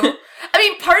true. I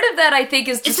mean, part of that, I think,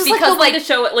 is just because, like, the way the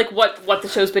show, like, what the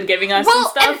show's been giving us and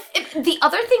stuff. And the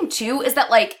other thing, too, is that,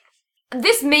 like,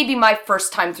 this may be my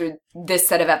first time through this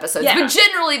set of episodes, but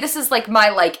generally this is, like, my,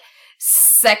 like,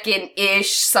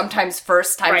 second-ish, sometimes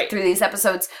first time through these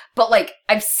episodes, but, like,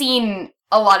 I've seen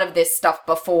a lot of this stuff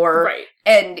before,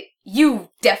 and you've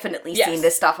definitely seen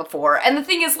this stuff before, and the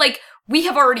thing is, like, we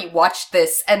have already watched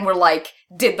this and we're like,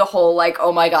 did the whole, like,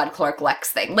 oh my god, Clark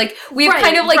Lex thing. Like, we've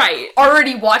kind of, like,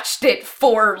 already watched it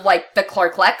for, like, the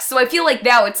Clark Lex. So I feel like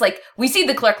now it's like, we see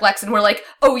the Clark Lex and we're like,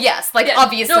 oh yes, like,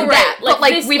 obviously that. Like, but,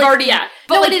 like, this, we've like, already... Yeah.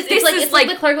 But, no, like, it's like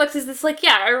the Clark Lex is this, like,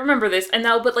 yeah, I remember this. And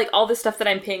now, but, like, all this stuff that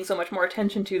I'm paying so much more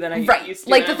attention to than I used to.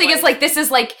 Like, the thing is, like, this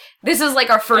is, like,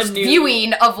 our first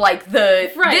viewing of, like,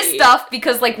 this stuff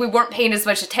because, like, we weren't paying as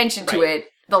much attention to it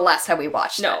the last time we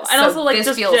watched it. No, and so also, like,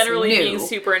 just generally being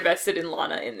super invested in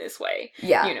Lana in this way.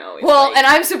 Yeah. You know, well, like, and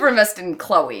I'm super invested in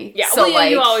Chloe. Yeah, so, well,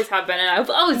 like, you always have been, and I've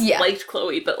always liked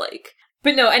Chloe, but, like...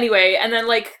 But no, anyway, and then,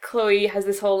 like, Chloe has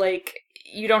this whole, like,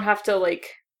 you don't have to, like,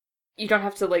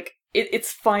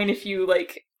 it's fine if you,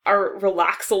 like,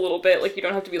 relax a little bit, like, you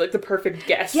don't have to be, like, the perfect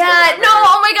guest. Yeah, no,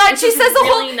 oh my god, she says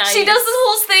she does this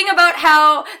whole thing about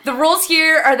how the rules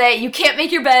here are that you can't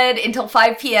make your bed until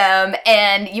 5 p.m.,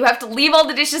 and you have to leave all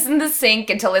the dishes in the sink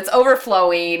until it's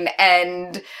overflowing,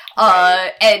 and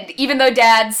even though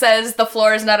Dad says the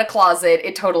floor is not a closet,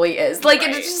 it totally is. Like,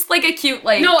 it's just, like, a cute,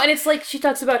 like... No, and it's, like, Chloe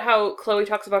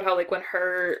talks about how, like, when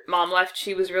her mom left,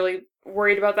 she was really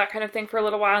worried about that kind of thing for a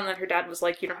little while, and then her dad was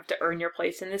like, you don't have to earn your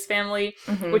place in this family,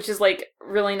 which is, like,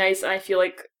 really nice, and I feel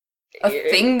like... A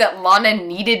thing that Lana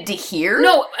needed to hear?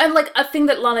 No, and, like, a thing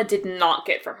that Lana did not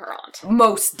get from her aunt.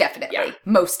 Most definitely. Yeah.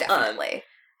 Most definitely.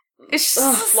 It's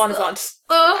just... Lana's aunt,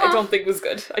 I don't think was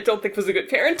good. I don't think was a good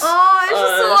parent. Oh, it's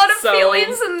just a lot of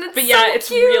feelings, and it's but yeah, so it's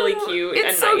cute. Really cute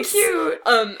and so nice. Cute.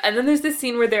 And then there's this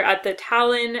scene where they're at the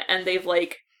Talon, and they've,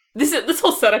 like... This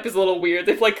whole setup is a little weird.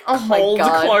 They've, like, called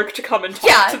Clark to come and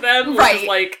talk to them, which is,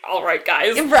 like, alright,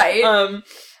 guys. Right.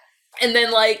 And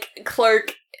then, like,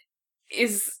 Clark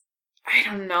is... I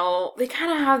don't know. They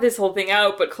kind of have this whole thing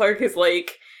out, but Clark is,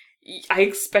 like... I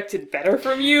expected better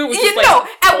from you. Which is, like,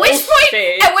 at which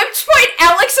point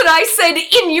Alex and I said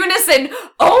in unison,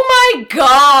 "Oh my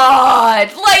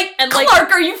god!" Like, and, like,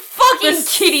 Clark, are you fucking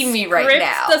kidding me right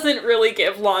now? Doesn't really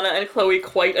give Lana and Chloe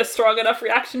quite a strong enough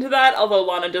reaction to that, although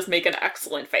Lana does make an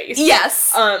excellent face.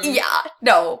 Yes. Yeah.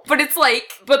 No, but it's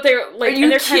like, but they're like,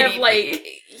 and they're kind of like,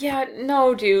 yeah,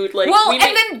 no, dude. Like, well,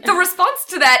 and then the response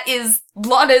to that is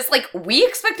Lana's like, we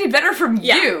expected better from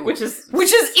you, which is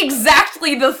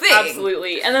exactly the thing.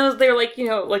 Absolutely. And then they're like, you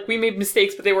know, like, we made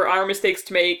mistakes, but they were our mistakes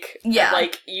to make. Yeah. And,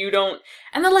 like, you don't.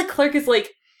 And then, like, Clark is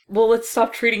like, well, let's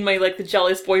stop treating my, like, the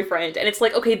jealous boyfriend. And it's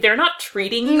like, okay, they're not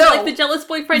treating you like the jealous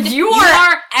boyfriend. You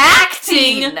are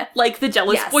acting like the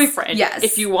jealous boyfriend. Yes.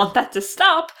 If you want that to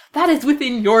stop, that is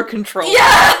within your control.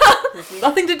 Yeah! There's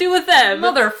nothing to do with them.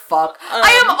 Motherfuck.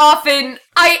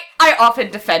 I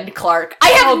often defend Clark. I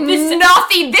have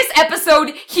nothing. This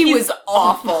episode, he was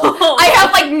awful. I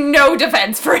have, like, no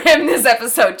defense for him this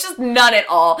episode. Just none at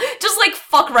all. Just, like,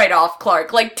 fuck right off,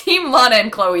 Clark. Like, Team Lana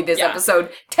and Chloe this episode,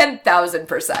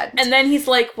 10,000%. And then he's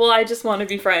like, well, I just want to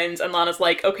be friends. And Lana's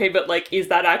like, okay, but, like, is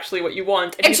that actually what you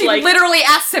want? And she like, literally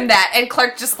asks him that, and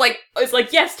Clark just, like... is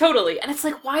like, yes, totally. And it's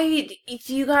like, why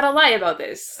do you gotta lie about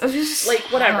this? Like,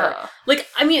 whatever. Like,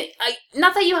 I mean,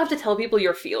 not that you have to tell people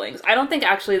your feelings. I don't think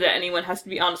actually that anyone has to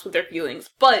be honest with their feelings,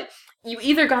 but you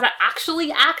either gotta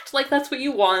actually act like that's what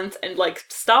you want and, like,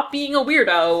 stop being a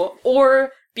weirdo,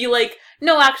 or be like,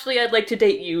 no, actually, I'd like to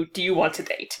date you. Do you want to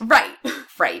date? Right.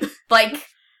 Like,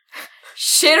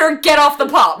 shit or get off the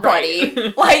pot,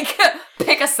 buddy. Like,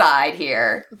 pick a side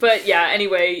here. But yeah,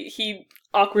 anyway, he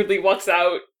awkwardly walks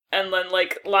out. And then,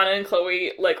 like, Lana and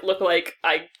Chloe, like, look like,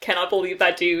 I cannot believe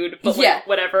that dude, but, like,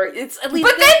 whatever. It's at least...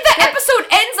 But then the episode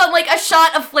ends on, like, a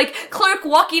shot of, like, Clark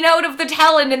walking out of the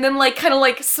Talon and then, like, kind of,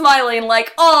 like, smiling,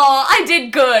 like, oh, I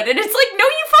did good. And it's like, no,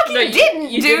 you fucking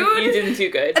didn't, dude. You didn't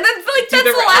do good. And then, like, that's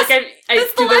the last,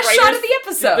 that's the last shot of the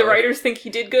episode. Do the writers think he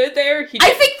did good there?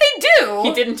 I think they do.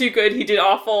 He didn't do good. He did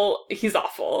awful. He's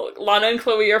awful. Lana and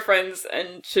Chloe are friends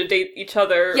and should date each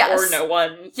other or no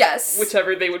one. Yes.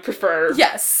 Whichever they would prefer.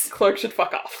 Yes. Clark should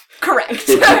fuck off. Correct.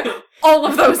 All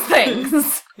of those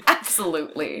things.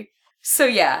 Absolutely. So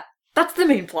yeah. That's the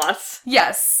main plots.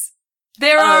 Yes.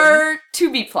 There are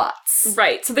to be plots.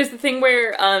 Right. So there's the thing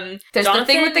where there's Jonathan, the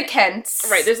thing with the Kents.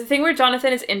 Right. There's the thing where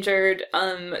Jonathan is injured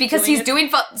because he's doing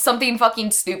something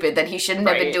fucking stupid that he shouldn't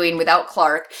have been doing without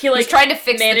Clark. He's trying to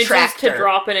fix the tractor. Manages to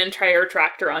drop an entire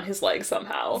tractor on his leg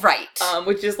somehow. Right.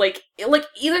 Which is like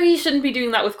either he shouldn't be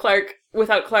doing that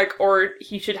without Clark, or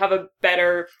he should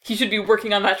be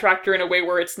working on that tractor in a way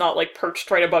where it's not, like, perched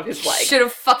right above his leg. Should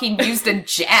have fucking used a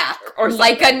jack. Or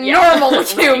like a normal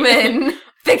human.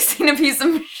 Fixing a piece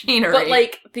of machinery. But,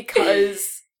 like, because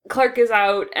Clark is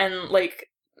out and, like,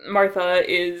 Martha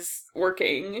is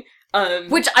working,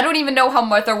 Which I don't even know how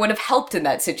Martha would have helped in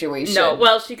that situation. No,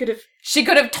 well, she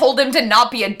could have told him to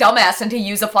not be a dumbass and to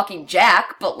use a fucking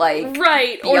jack, but, like,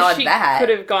 right, beyond or she that, could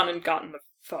have gone and gotten the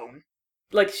phone.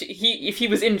 Like, if he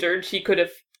was injured, she could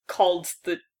have called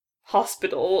the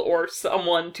hospital or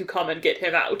someone to come and get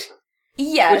him out.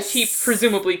 Yes. Which he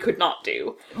presumably could not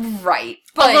do. Right.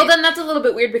 But although then that's a little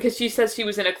bit weird because she says she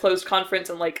was in a closed conference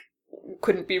and, like,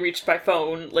 couldn't be reached by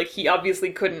phone. Like, he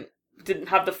obviously didn't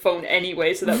have the phone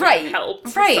anyway, so that wouldn't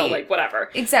help. Right. So, like, whatever.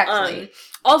 Exactly.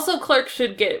 Also, Clark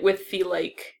should get with the,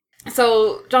 like...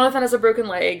 So, Jonathan has a broken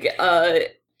leg.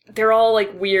 They're all,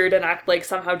 like, weird and act like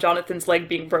somehow Jonathan's leg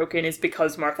being broken is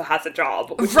because Martha has a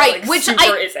job. Which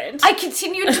isn't. I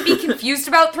continue to be confused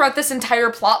about throughout this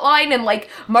entire plot line, and, like,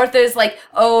 Martha is like,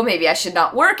 oh, maybe I should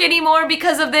not work anymore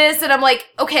because of this, and I'm like,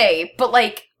 okay, but,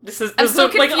 like... This is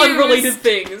like unrelated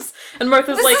things. And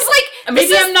Martha's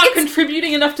maybe I'm not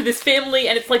contributing enough to this family,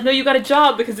 and it's like, no, you got a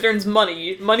job because it earns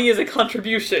money. Money is a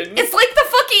contribution. It's like the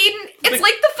fucking,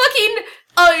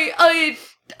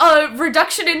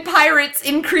 reduction in pirates,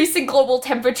 increase in global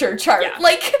temperature chart. Yeah.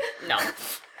 Like, no.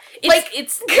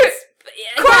 It's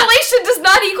correlation does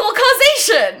not equal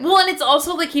causation. Well, and it's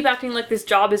also, like, keep acting like this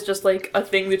job is just, like, a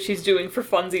thing that she's doing for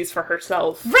funsies for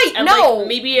herself. Right, and, no. Like,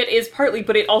 maybe it is partly,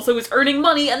 but it also is earning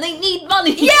money, and they need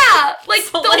money. Yeah, like,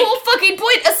 so, the whole fucking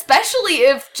point, especially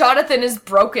if Jonathan is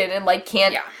broken and, like,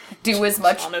 can't do as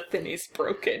much. Jonathan is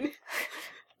broken.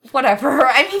 Whatever,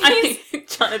 I mean,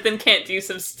 Jonathan can't do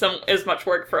some as much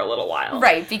work for a little while.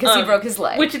 Right, because he broke his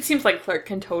leg. Which it seems like Clark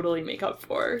can totally make up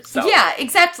for, so. Yeah,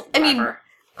 exactly. Whatever. I mean...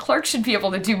 Clark should be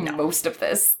able to do most of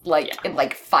this, in,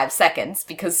 5 seconds,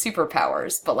 because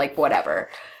superpowers, but, whatever.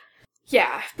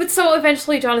 Yeah, but so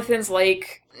eventually Jonathan's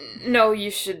like, no, you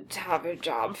should have a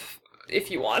job if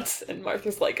you want, and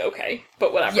Martha's like, okay,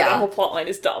 but whatever, that whole plotline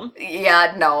is dumb.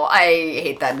 Yeah, no, I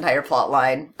hate that entire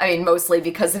plotline. I mean, mostly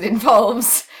because it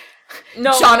involves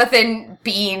Jonathan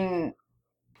being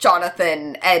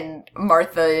Jonathan and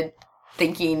Martha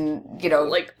thinking,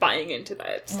 like, buying into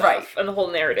that stuff. Right. And the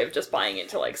whole narrative just buying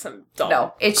into, like, some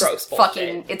dumb, gross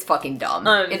bullshit. It's fucking dumb.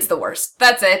 It's the worst.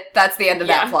 That's it. That's the end of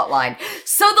that plot line.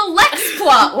 So the Lex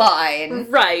plot line.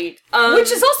 Right.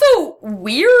 Which is also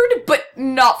weird, but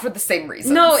not for the same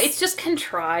reasons. No, it's just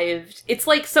contrived. It's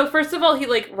like, so first of all, he,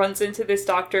 like, runs into this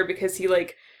doctor because he,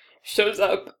 like, shows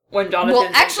up when Jonathan's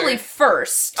Well, actually,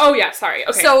 first. Oh, yeah, sorry.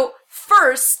 Okay. So,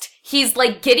 first, he's,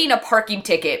 like, getting a parking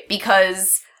ticket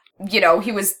because...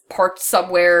 he was parked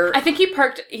somewhere. I think he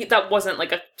parked, that wasn't,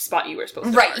 like, a spot you were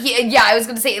supposed to park. Right, I was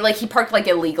gonna say, like, he parked, like,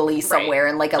 illegally somewhere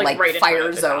in, like, a, right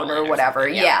fire zone or whatever,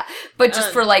 But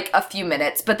just for, like, a few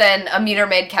minutes. But then a meter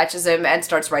maid catches him and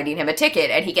starts writing him a ticket,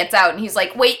 and he gets out, and he's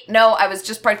like, wait, no, I was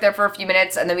just parked there for a few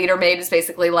minutes, and the meter maid is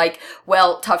basically like,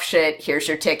 well, tough shit, here's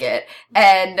your ticket.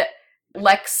 And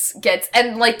Lex gets,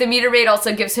 and, like, the meter maid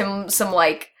also gives him some,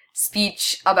 like,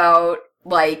 speech about...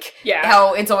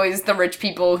 how it's always the rich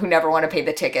people who never want to pay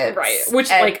the tickets. Right. Which,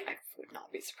 I would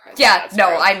not be surprised. Yeah, no,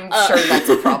 true. I'm sure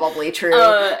that's probably true.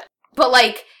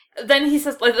 But, then he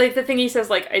says, like, the thing he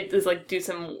says, is, do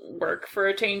some work for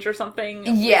a change or something.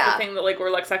 Yeah. The thing that,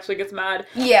 where Lex actually gets mad.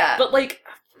 Yeah. But,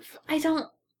 I don't...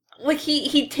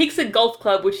 he takes a golf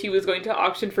club, which he was going to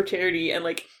auction for charity, and,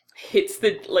 hits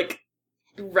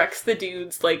wrecks the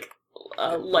dude's,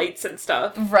 lights and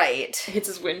stuff. Right. Hits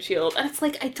his windshield. And it's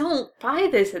I don't buy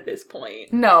this at this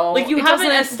point. No. You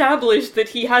haven't established that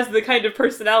he has the kind of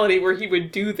personality where he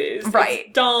would do this. Right.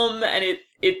 It's dumb, and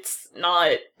it's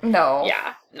not... No.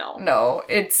 Yeah, no. No,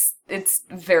 it's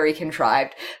very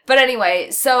contrived. But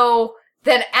anyway, so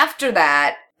then after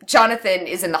that, Jonathan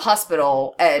is in the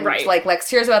hospital, and, Lex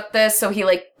hears about this, so he,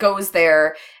 goes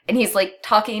there, and he's,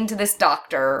 talking to this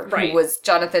doctor, who was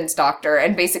Jonathan's doctor,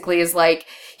 and basically is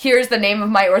here's the name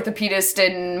of my orthopedist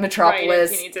in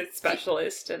Metropolis. Right, he needs a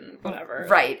specialist and whatever.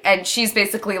 Right, and she's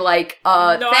basically no, thanks,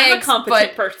 I'm a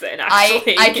competent person,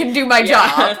 actually. I can do my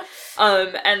job.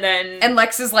 And then... And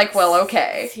Lex is well,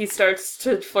 okay. He starts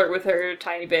to flirt with her a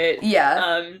tiny bit.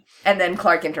 Yeah. And then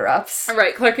Clark interrupts.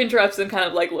 Right, Clark interrupts and kind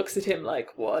of, looks at him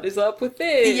what is up with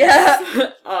this?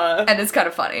 Yeah. And it's kind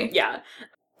of funny. Yeah.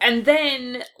 And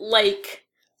then,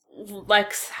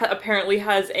 Lex apparently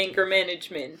has anger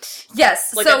management.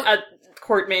 Yes, a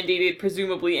court-mandated,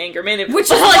 presumably, anger management. Which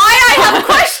is why I have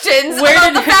questions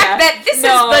about the fact that this is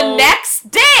the next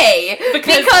day!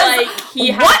 Because he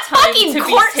had what time fucking to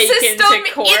court be taken system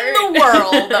to court? In the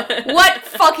world? What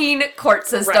fucking court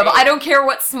system? Right. I don't care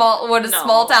what a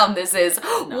small town this is.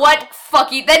 No. What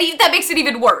fucking... That makes it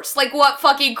even worse. What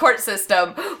fucking court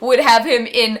system would have him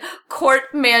in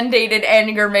court-mandated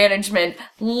anger management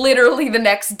literally the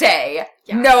next day?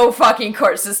 Yeah. No fucking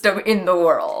court system in the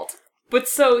world. But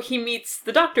so he meets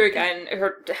the doctor again,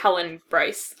 Helen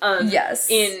Bryce. Yes.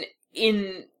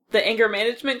 In the anger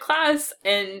management class,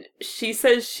 and she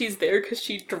says she's there because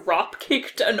she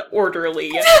drop-kicked an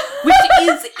orderly, which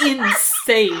is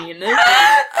insane. So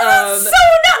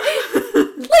not...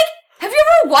 Like, have you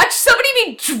ever watched somebody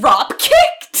be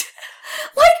drop-kicked?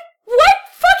 Like, what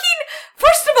fucking...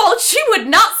 First of all, she would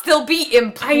not still be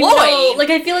employed. I know. Like,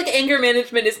 I feel like anger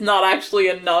management is not actually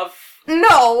enough.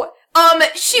 No.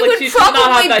 She would probably should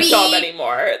not have that job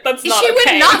anymore. That's not She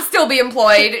okay. would not still be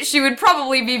employed. She would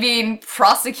probably be being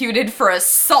prosecuted for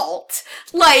assault.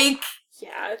 Like...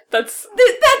 Yeah, that's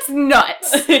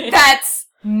nuts. That's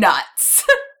nuts.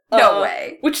 No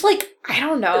way. Which, like, I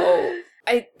don't know.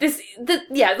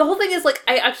 The whole thing is, like,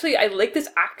 I like this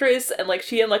actress, and, like,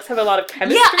 she and Lex have a lot of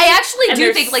chemistry. Yeah, I actually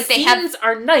do think, like, they have... scenes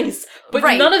are nice, but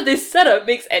none of this setup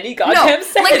makes any goddamn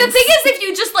sense. Like, the thing is, if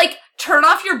you just, like, turn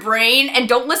off your brain and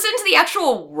don't listen to the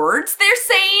actual words they're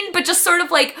saying, but just sort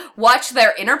of, like, watch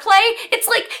their interplay, it's,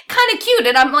 like, kind of cute,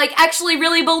 and I'm, like, actually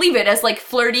really believe it as, like,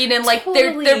 flirting, and, like,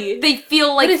 they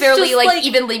feel, like, fairly, like,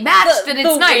 evenly matched, and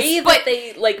it's nice, but...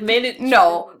 they, like, managed...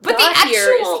 No, but the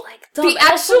actual... The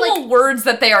actual words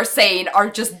that they are saying are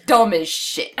just dumb as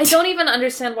shit. I don't even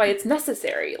understand why it's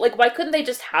necessary. Like, why couldn't they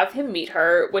just have him meet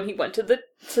her when he went to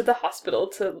the hospital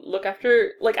to look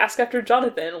after, like, ask after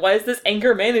Jonathan? Why does this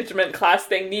anger management class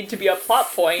thing need to be a plot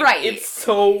point? Right. It's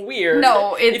so weird.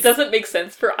 No, it doesn't make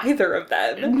sense for either of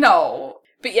them. No.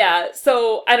 But yeah,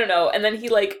 so, I don't know. And then he,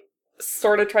 like,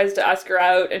 sort of tries to ask her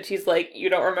out, and she's like, you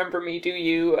don't remember me, do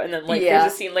you? And then, like,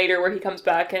 there's a scene later where he comes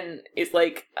back and is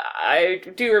like, I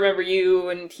do remember you,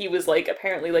 and he was, like,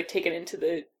 apparently, like, taken into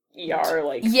the ER,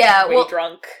 like, way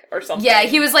drunk or something. Yeah,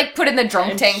 he was, like, put in the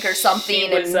drunk tank or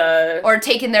something, or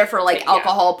taken there for, like,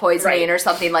 alcohol poisoning or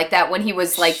something like that when he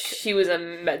was, like... She was a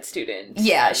med student.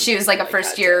 Yeah, she was, like, a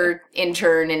first-year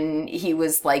intern, and he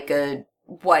was, like, he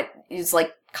was,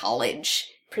 like, college.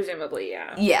 Presumably,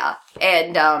 yeah. Yeah,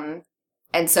 and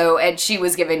she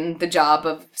was given the job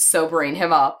of sobering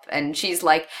him up, and she's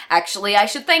like, actually, I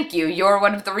should thank you. You're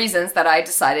one of the reasons that I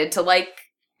decided to, like,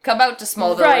 come out to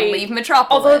Smallville and leave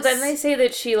Metropolis. Although then they say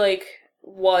that she, like,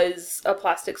 was a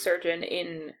plastic surgeon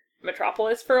in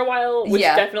Metropolis for a while, which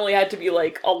definitely had to be,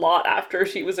 like, a lot after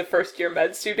she was a first-year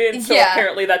med student, so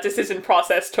apparently that decision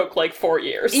process took, like, 4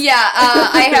 years. Yeah,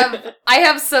 I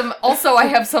have some,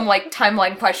 like,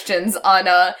 timeline questions on,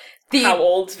 how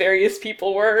old various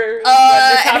people were.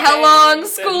 And how long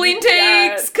schooling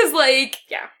takes, because, like...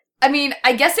 Yeah. I mean,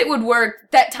 I guess it would work,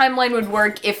 that timeline would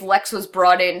work if Lex was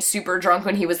brought in super drunk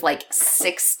when he was, like,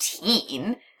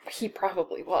 16. He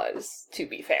probably was, to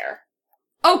be fair.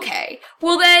 Okay.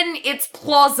 Well, then, it's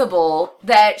plausible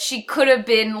that she could have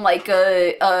been, like,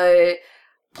 a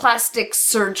plastic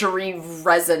surgery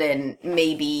resident,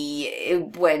 maybe,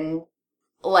 when...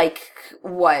 like,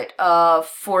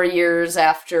 4 years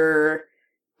after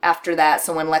that,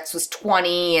 so when Lex was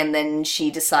 20, and then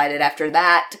she decided after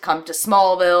that to come to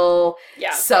Smallville.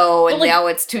 Yeah. So, and now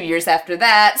it's 2 years after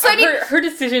that. So, her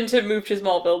decision to move to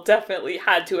Smallville definitely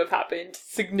had to have happened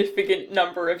significant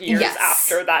number of years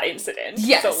after that incident.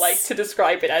 Yes. So, like, to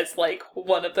describe it as, like,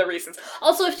 one of the reasons.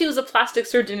 Also, if she was a plastic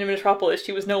surgeon in Metropolis,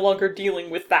 she was no longer dealing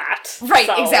with that. Right,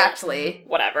 so, exactly.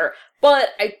 Whatever. But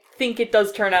I think it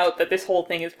does turn out that this whole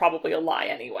thing is probably a lie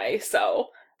anyway, so...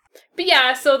 But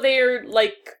yeah, so they're,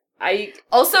 like,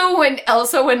 Also,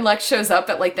 when Lex shows up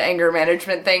at, like, the anger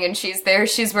management thing and she's there,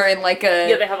 she's wearing, like, a...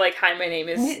 Yeah, they have, like, hi, my name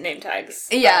is name tags.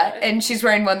 Yeah, and she's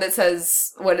wearing one that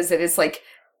says, what is it? It's, like,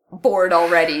 bored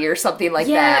already or something like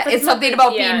that. It's something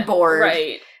about being bored.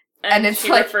 Right. And it's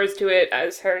she refers to it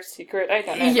as her secret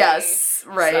identity. Yes,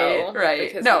 right,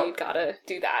 right. Because we gotta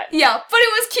do that. Yeah, but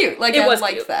it was cute. Like, I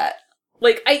liked that.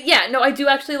 Like, I do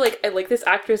actually, like, I like this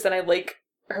actress and I like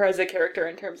her as a character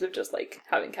in terms of just, like,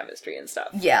 having chemistry and stuff.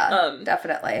 Yeah,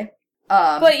 definitely.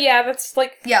 But yeah, that's,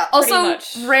 like, also,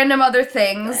 much random other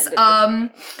things.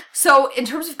 So, in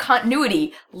terms of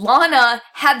continuity, Lana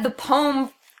had the poem,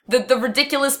 the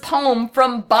ridiculous poem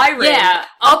from Byron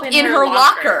up in her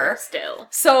locker. Still.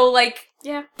 So, like,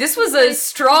 this was a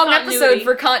strong episode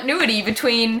for continuity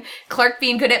between Clark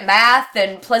being good at math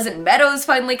and Pleasant Meadows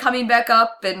finally coming back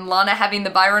up and Lana having the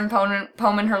Byron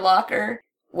poem in her locker.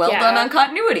 Well done on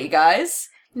continuity, guys.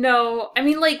 No, I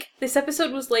mean, like, this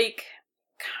episode was, like,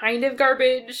 kind of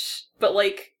garbage, but,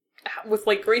 like, with,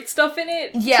 like, great stuff in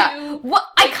it, too. Well,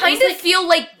 I kind of feel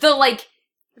like the, like...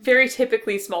 very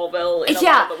typically Smallville in a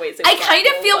lot of the ways it was. I kind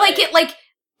of feel like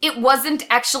it wasn't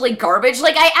actually garbage.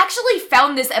 Like, I actually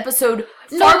found this episode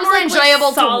far more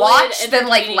enjoyable to watch than,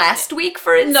 like, last week,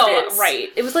 for instance. No, right.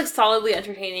 It was, like, solidly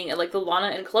entertaining, and, like, the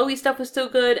Lana and Chloe stuff was so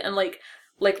good, and, like,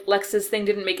 like, Lex's thing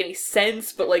didn't make any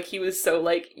sense, but, like, he was so,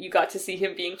 like, you got to see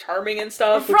him being charming and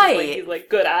stuff. Which right. Is, like, he's, like,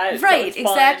 good at. Right, so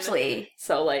exactly.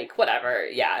 So, like, whatever.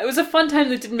 Yeah, it was a fun time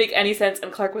that didn't make any sense,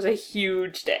 and Clark was a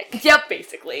huge dick. Yep.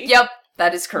 Basically. Yep.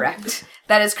 That is correct.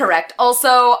 That is correct.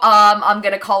 Also, I'm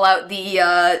gonna call out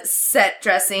the, set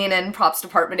dressing and props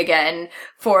department again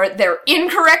for their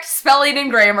incorrect spelling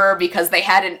and grammar because they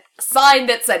had a sign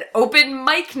that said open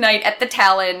mic night at the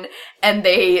Talon and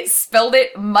they spelled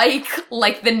it Mike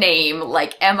like the name,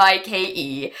 like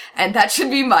M-I-K-E, and that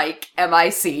should be Mike,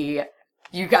 M-I-C.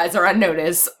 You guys are on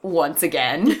notice once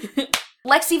again.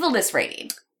 Lex evilness rating.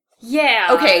 Yeah.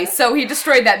 Okay, so he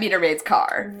destroyed that meter maid's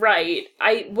car. Right.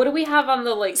 What do we have on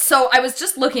the, like... So I was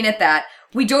just looking at that.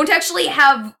 We don't actually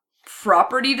have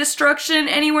property destruction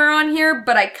anywhere on here,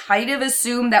 but I kind of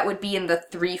assume that would be in the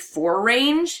 3-4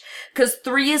 range, because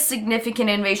 3 is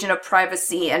significant invasion of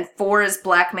privacy, and 4 is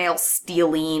blackmail,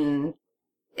 stealing,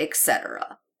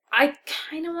 etc. I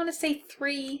kind of want to say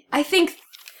 3. I think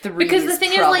 3 because the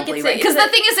thing is, like, because the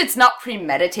thing is, it's not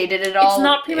premeditated at all. It's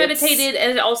not premeditated,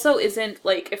 and it also isn't,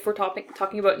 like, if we're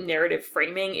talking about narrative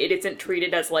framing, it isn't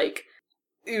treated as, like,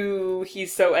 ooh,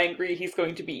 he's so angry, he's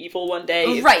going to be evil one day.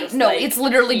 It's right, no, like, it's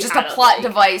literally just a plot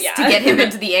device to get him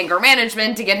into the anger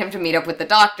management, to get him to meet up with the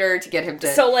doctor, to get him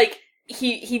to... So, like,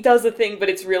 he does a thing, but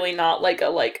it's really not, like, a,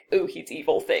 like, ooh, he's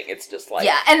evil thing. It's just, like...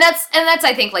 Yeah, and that's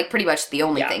I think, like, pretty much the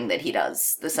only thing that he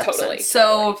does this episode. Totally.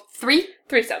 So, 3?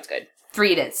 3 sounds good.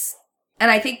 3 it is.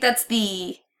 And I think that's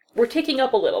the... We're ticking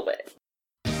up a little bit.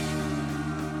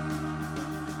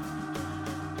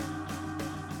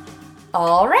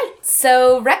 Alright,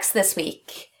 so Rex this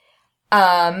week.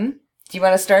 Do you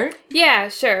want to start? Yeah,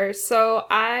 sure. So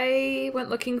I went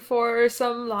looking for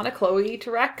some Lana Chloe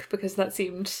to wreck, because that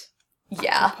seemed...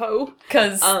 Yeah.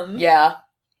 Because, yeah.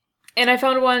 And I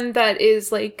found one that is,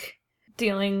 like,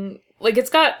 dealing... Like,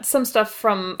 it's got some stuff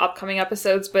from upcoming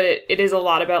episodes, but it is a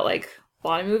lot about, like,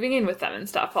 Lana moving in with them and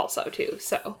stuff also, too.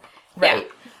 So, right.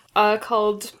 Yeah.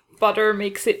 Called Butter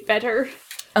Makes It Better.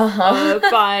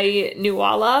 By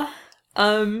Nuala.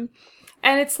 And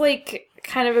it's, like,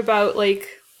 kind of about, like,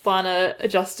 Lana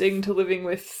adjusting to living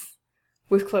with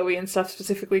Chloe and stuff,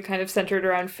 specifically kind of centered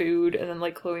around food, and then,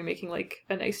 like, Chloe making, like,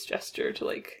 a nice gesture to,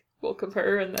 like, welcome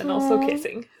her, and then also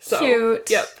kissing. So, cute.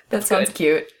 Yep. That sounds good.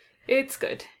 cute. It's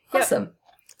good. Awesome. Yep.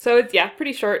 So it's,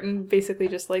 pretty short and basically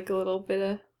just, like, a little bit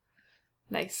of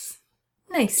nice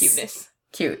cuteness.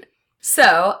 Cute.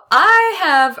 So, I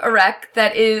have a rec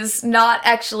that is not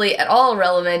actually at all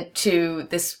relevant to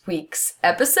this week's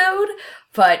episode,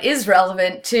 but is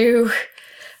relevant to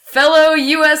fellow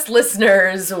US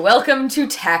listeners. Welcome to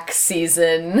tax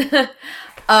season.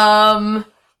 I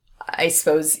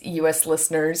suppose US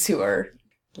listeners who are,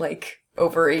 like,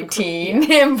 over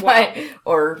 18 wow.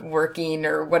 or working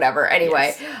or whatever.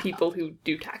 Anyway. Yes, people who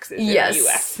do taxes in the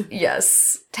US.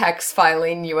 Yes. Tax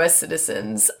filing US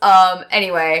citizens.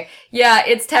 Anyway. Yeah,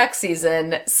 it's tax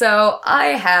season. So I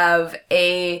have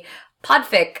a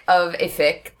podfic of a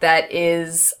fic that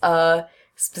is,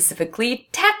 specifically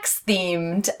tax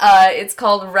themed. It's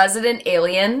called Resident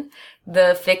Alien.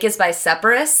 The fic is by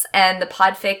Separus and the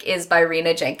podfic is by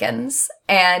Rena Jenkins.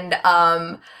 And,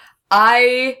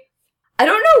 I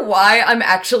don't know why I'm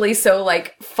actually so,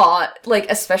 like,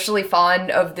 especially fond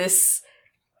of this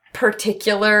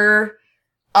particular,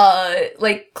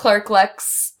 like, Clark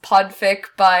Lex podfic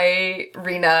by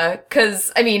Rena,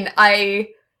 'cause, I mean,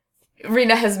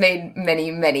 Rena has made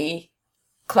many, many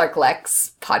Clark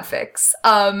Lex podfics,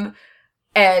 I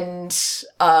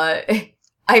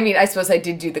mean, I suppose I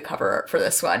did do the cover art for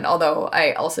this one, although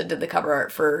I also did the cover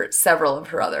art for several of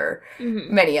her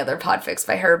many other podfics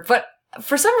by her, but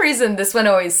for some reason, this one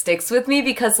always sticks with me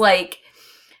because, like,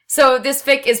 so this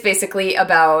fic is basically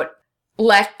about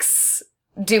Lex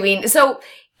doing, so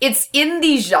it's in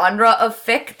the genre of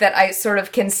fic that I sort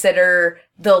of consider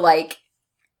the, like,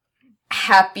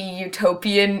 happy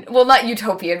utopian, well, not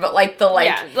utopian, but, like, the, like...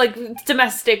 Yeah, like,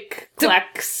 domestic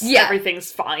Lex, everything's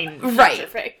fine.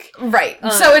 Right. Fic. Right.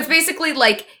 So it's basically,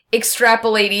 like,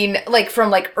 extrapolating, like, from,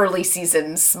 like, early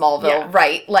seasons Smallville,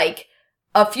 right? Like,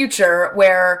 a future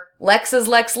where Lex is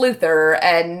Lex Luthor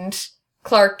and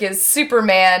Clark is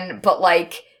Superman, but,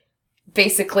 like,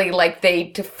 basically, like,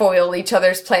 they foil each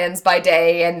other's plans by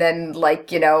day and then,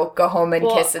 like, you know, go home and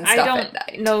kiss and stuff at night.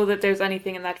 I don't know that there's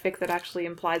anything in that fic that actually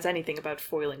implies anything about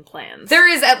foiling plans. There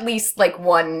is at least, like,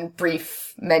 one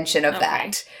brief mention of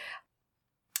that.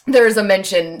 There is a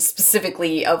mention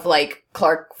specifically of, like,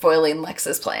 Clark foiling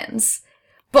Lex's plans.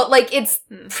 But, like, it's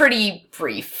pretty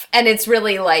brief. And it's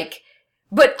really, like...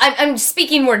 But I'm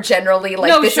speaking more generally,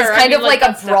 like, this is kind of like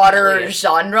a broader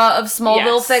genre of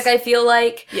Smallville fic, I feel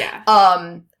like. Yeah.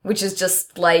 which is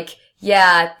just like,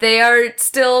 yeah, they are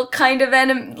still kind of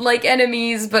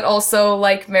enemies, but also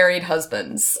like married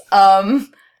husbands.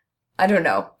 I don't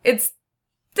know. It's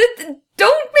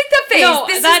don't make that face. No,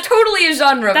 this is totally a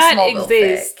genre of Smallville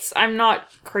exists. fic. I'm not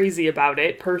crazy about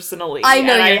it personally. I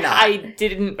know you're not. I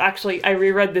didn't actually. I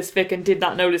reread this fic and did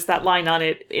not notice that line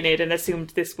in it, and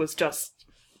assumed this was just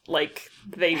like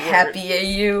they were happy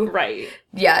AU. Right.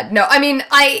 Yeah. No. I mean,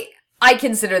 I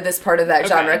consider this part of that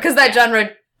genre because that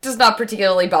genre does not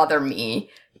particularly bother me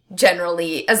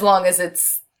generally, as long as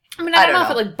it's. I mean, I don't know if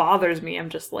it, like, bothers me. I'm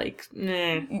just like,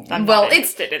 I'm not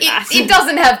interested in that. It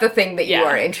doesn't have the thing that you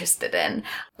are interested in.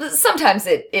 Sometimes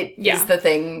it is the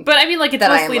thing. But I mean, like, it's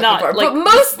mostly not, for. Like, but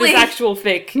mostly, this actual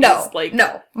fic is, like...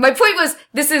 No. My point was,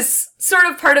 this is sort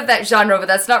of part of that genre, but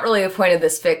that's not really the point of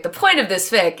this fic. The point of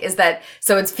this fic is that,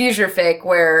 so it's future fic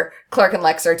where Clark and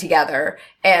Lex are together,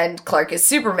 and Clark is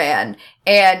Superman,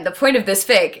 and the point of this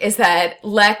fic is that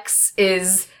Lex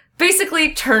is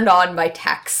basically turned on by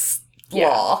tax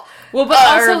law. Well, but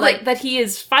also like that he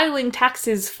is filing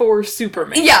taxes for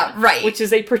Superman. Yeah, right. Which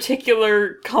is a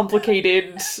particular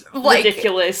complicated,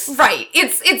 ridiculous. Right.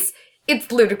 It's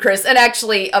ludicrous, and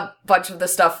actually a bunch of the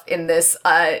stuff in this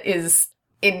is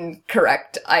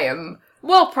incorrect.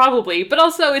 Well, probably, but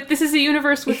also this is a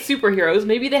universe with superheroes.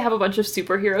 Maybe they have a bunch of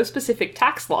superhero-specific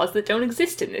tax laws that don't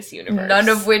exist in this universe. None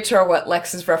of which are what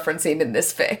Lex is referencing in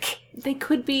this fic. They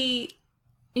could be.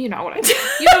 You know what I mean.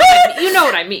 You know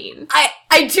what I mean.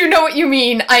 I do know what you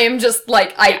mean. I am just,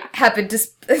 like, I happen to,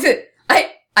 I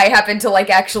happen to, like,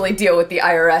 actually deal with the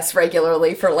IRS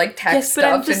regularly for, like, tax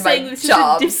stuff in my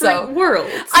job, is a different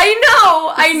world.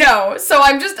 I know. So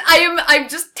I'm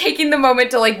just taking the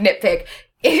moment to, like, nitpick.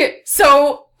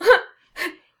 So,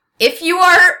 if you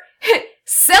are...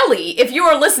 Selly, if you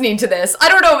are listening to this, I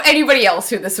don't know of anybody else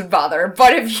who this would bother,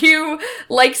 but if you,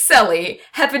 like Selly,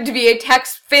 happen to be a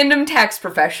fandom tax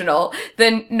professional,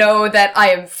 then know that I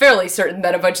am fairly certain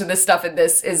that a bunch of this stuff in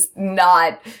this is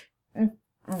not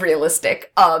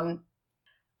realistic.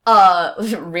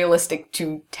 Realistic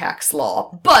to tax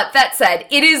law. But that said,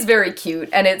 it is very cute,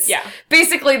 and it's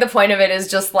basically the point of it is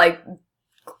just like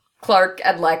Clark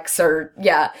and Lex are,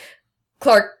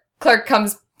 Clark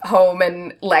comes home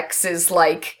and Lex is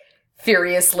like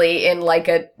furiously in like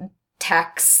a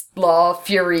tax law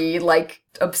fury, like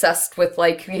obsessed with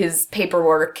like his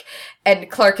paperwork, and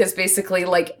Clark is basically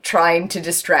like trying to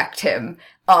distract him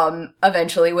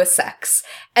eventually with sex.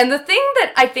 And the thing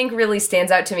that I think really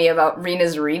stands out to me about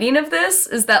Rena's reading of this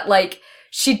is that like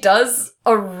she does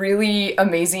a really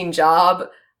amazing job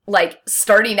like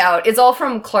starting out. It's all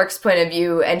from Clark's point of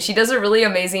view, and she does a really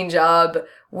amazing job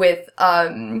with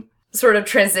sort of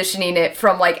transitioning it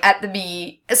from, like, at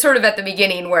the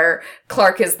beginning where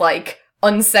Clark is, like,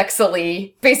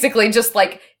 unsexily, basically just,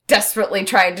 like, desperately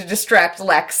trying to distract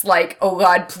Lex, like, oh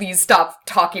god, please stop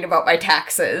talking about my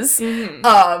taxes.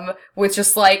 Mm-hmm. With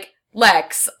just, like,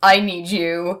 Lex, I need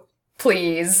you,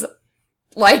 please.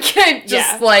 Like,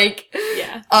 just, like,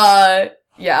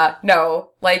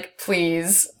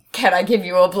 please, can I give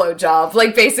you a blowjob?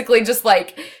 Like, basically just,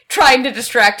 like, trying to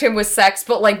distract him with sex,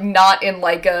 but, like, not in,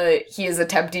 like, he is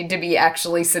attempting to be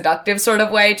actually seductive sort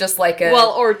of way, just like a...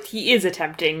 Well, or he is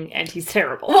attempting, and he's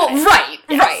terrible. Well,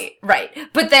 right.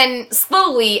 But then,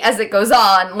 slowly, as it goes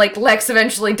on, like, Lex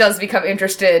eventually does become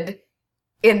interested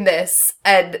in this,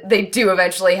 and they do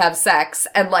eventually have sex,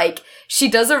 and, like, she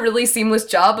does a really seamless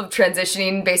job of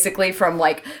transitioning, basically, from,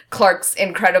 like, Clark's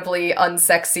incredibly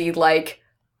unsexy, like,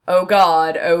 oh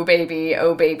god, oh baby,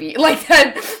 like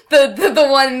that,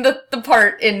 the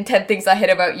part in 10 Things I Hate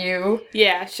About You.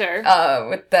 Yeah, sure.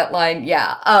 With that line,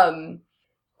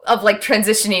 of, like,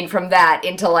 transitioning from that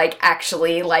into, like,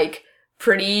 actually, like,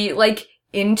 pretty, like,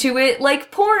 into it,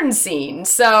 like, porn scene.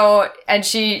 So, and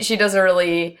she does a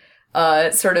really,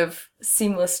 sort of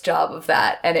seamless job of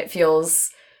that, and it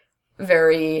feels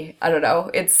very, I don't know,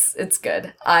 it's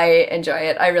good. I enjoy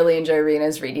it. I really enjoy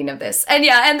Rena's reading of this. And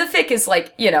and the fic is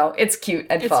like, you know, it's cute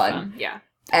and fun. Yeah.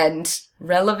 And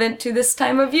relevant to this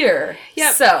time of year.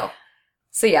 Yeah.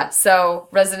 So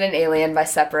Resident Alien by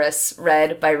Separus,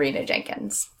 read by Rena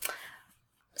Jenkins.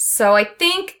 So I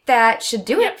think that should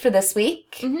do it for this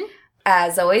week. Mm-hmm.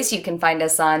 As always, you can find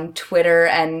us on Twitter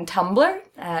and Tumblr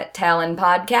at Talon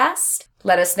Podcast.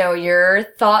 Let us know your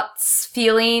thoughts,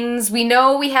 feelings. We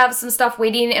know we have some stuff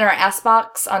waiting in our Ask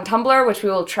Box on Tumblr, which we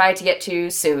will try to get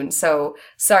to soon. So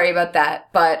sorry about that.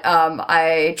 But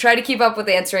I try to keep up with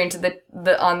answering to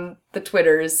the on the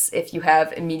Twitters if you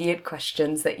have immediate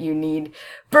questions that you need,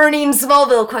 burning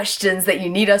Smallville questions that you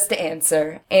need us to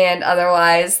answer. And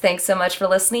otherwise, thanks so much for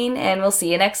listening, and we'll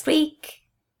see you next week.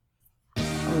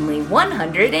 only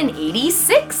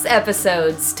 186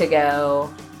 episodes to go.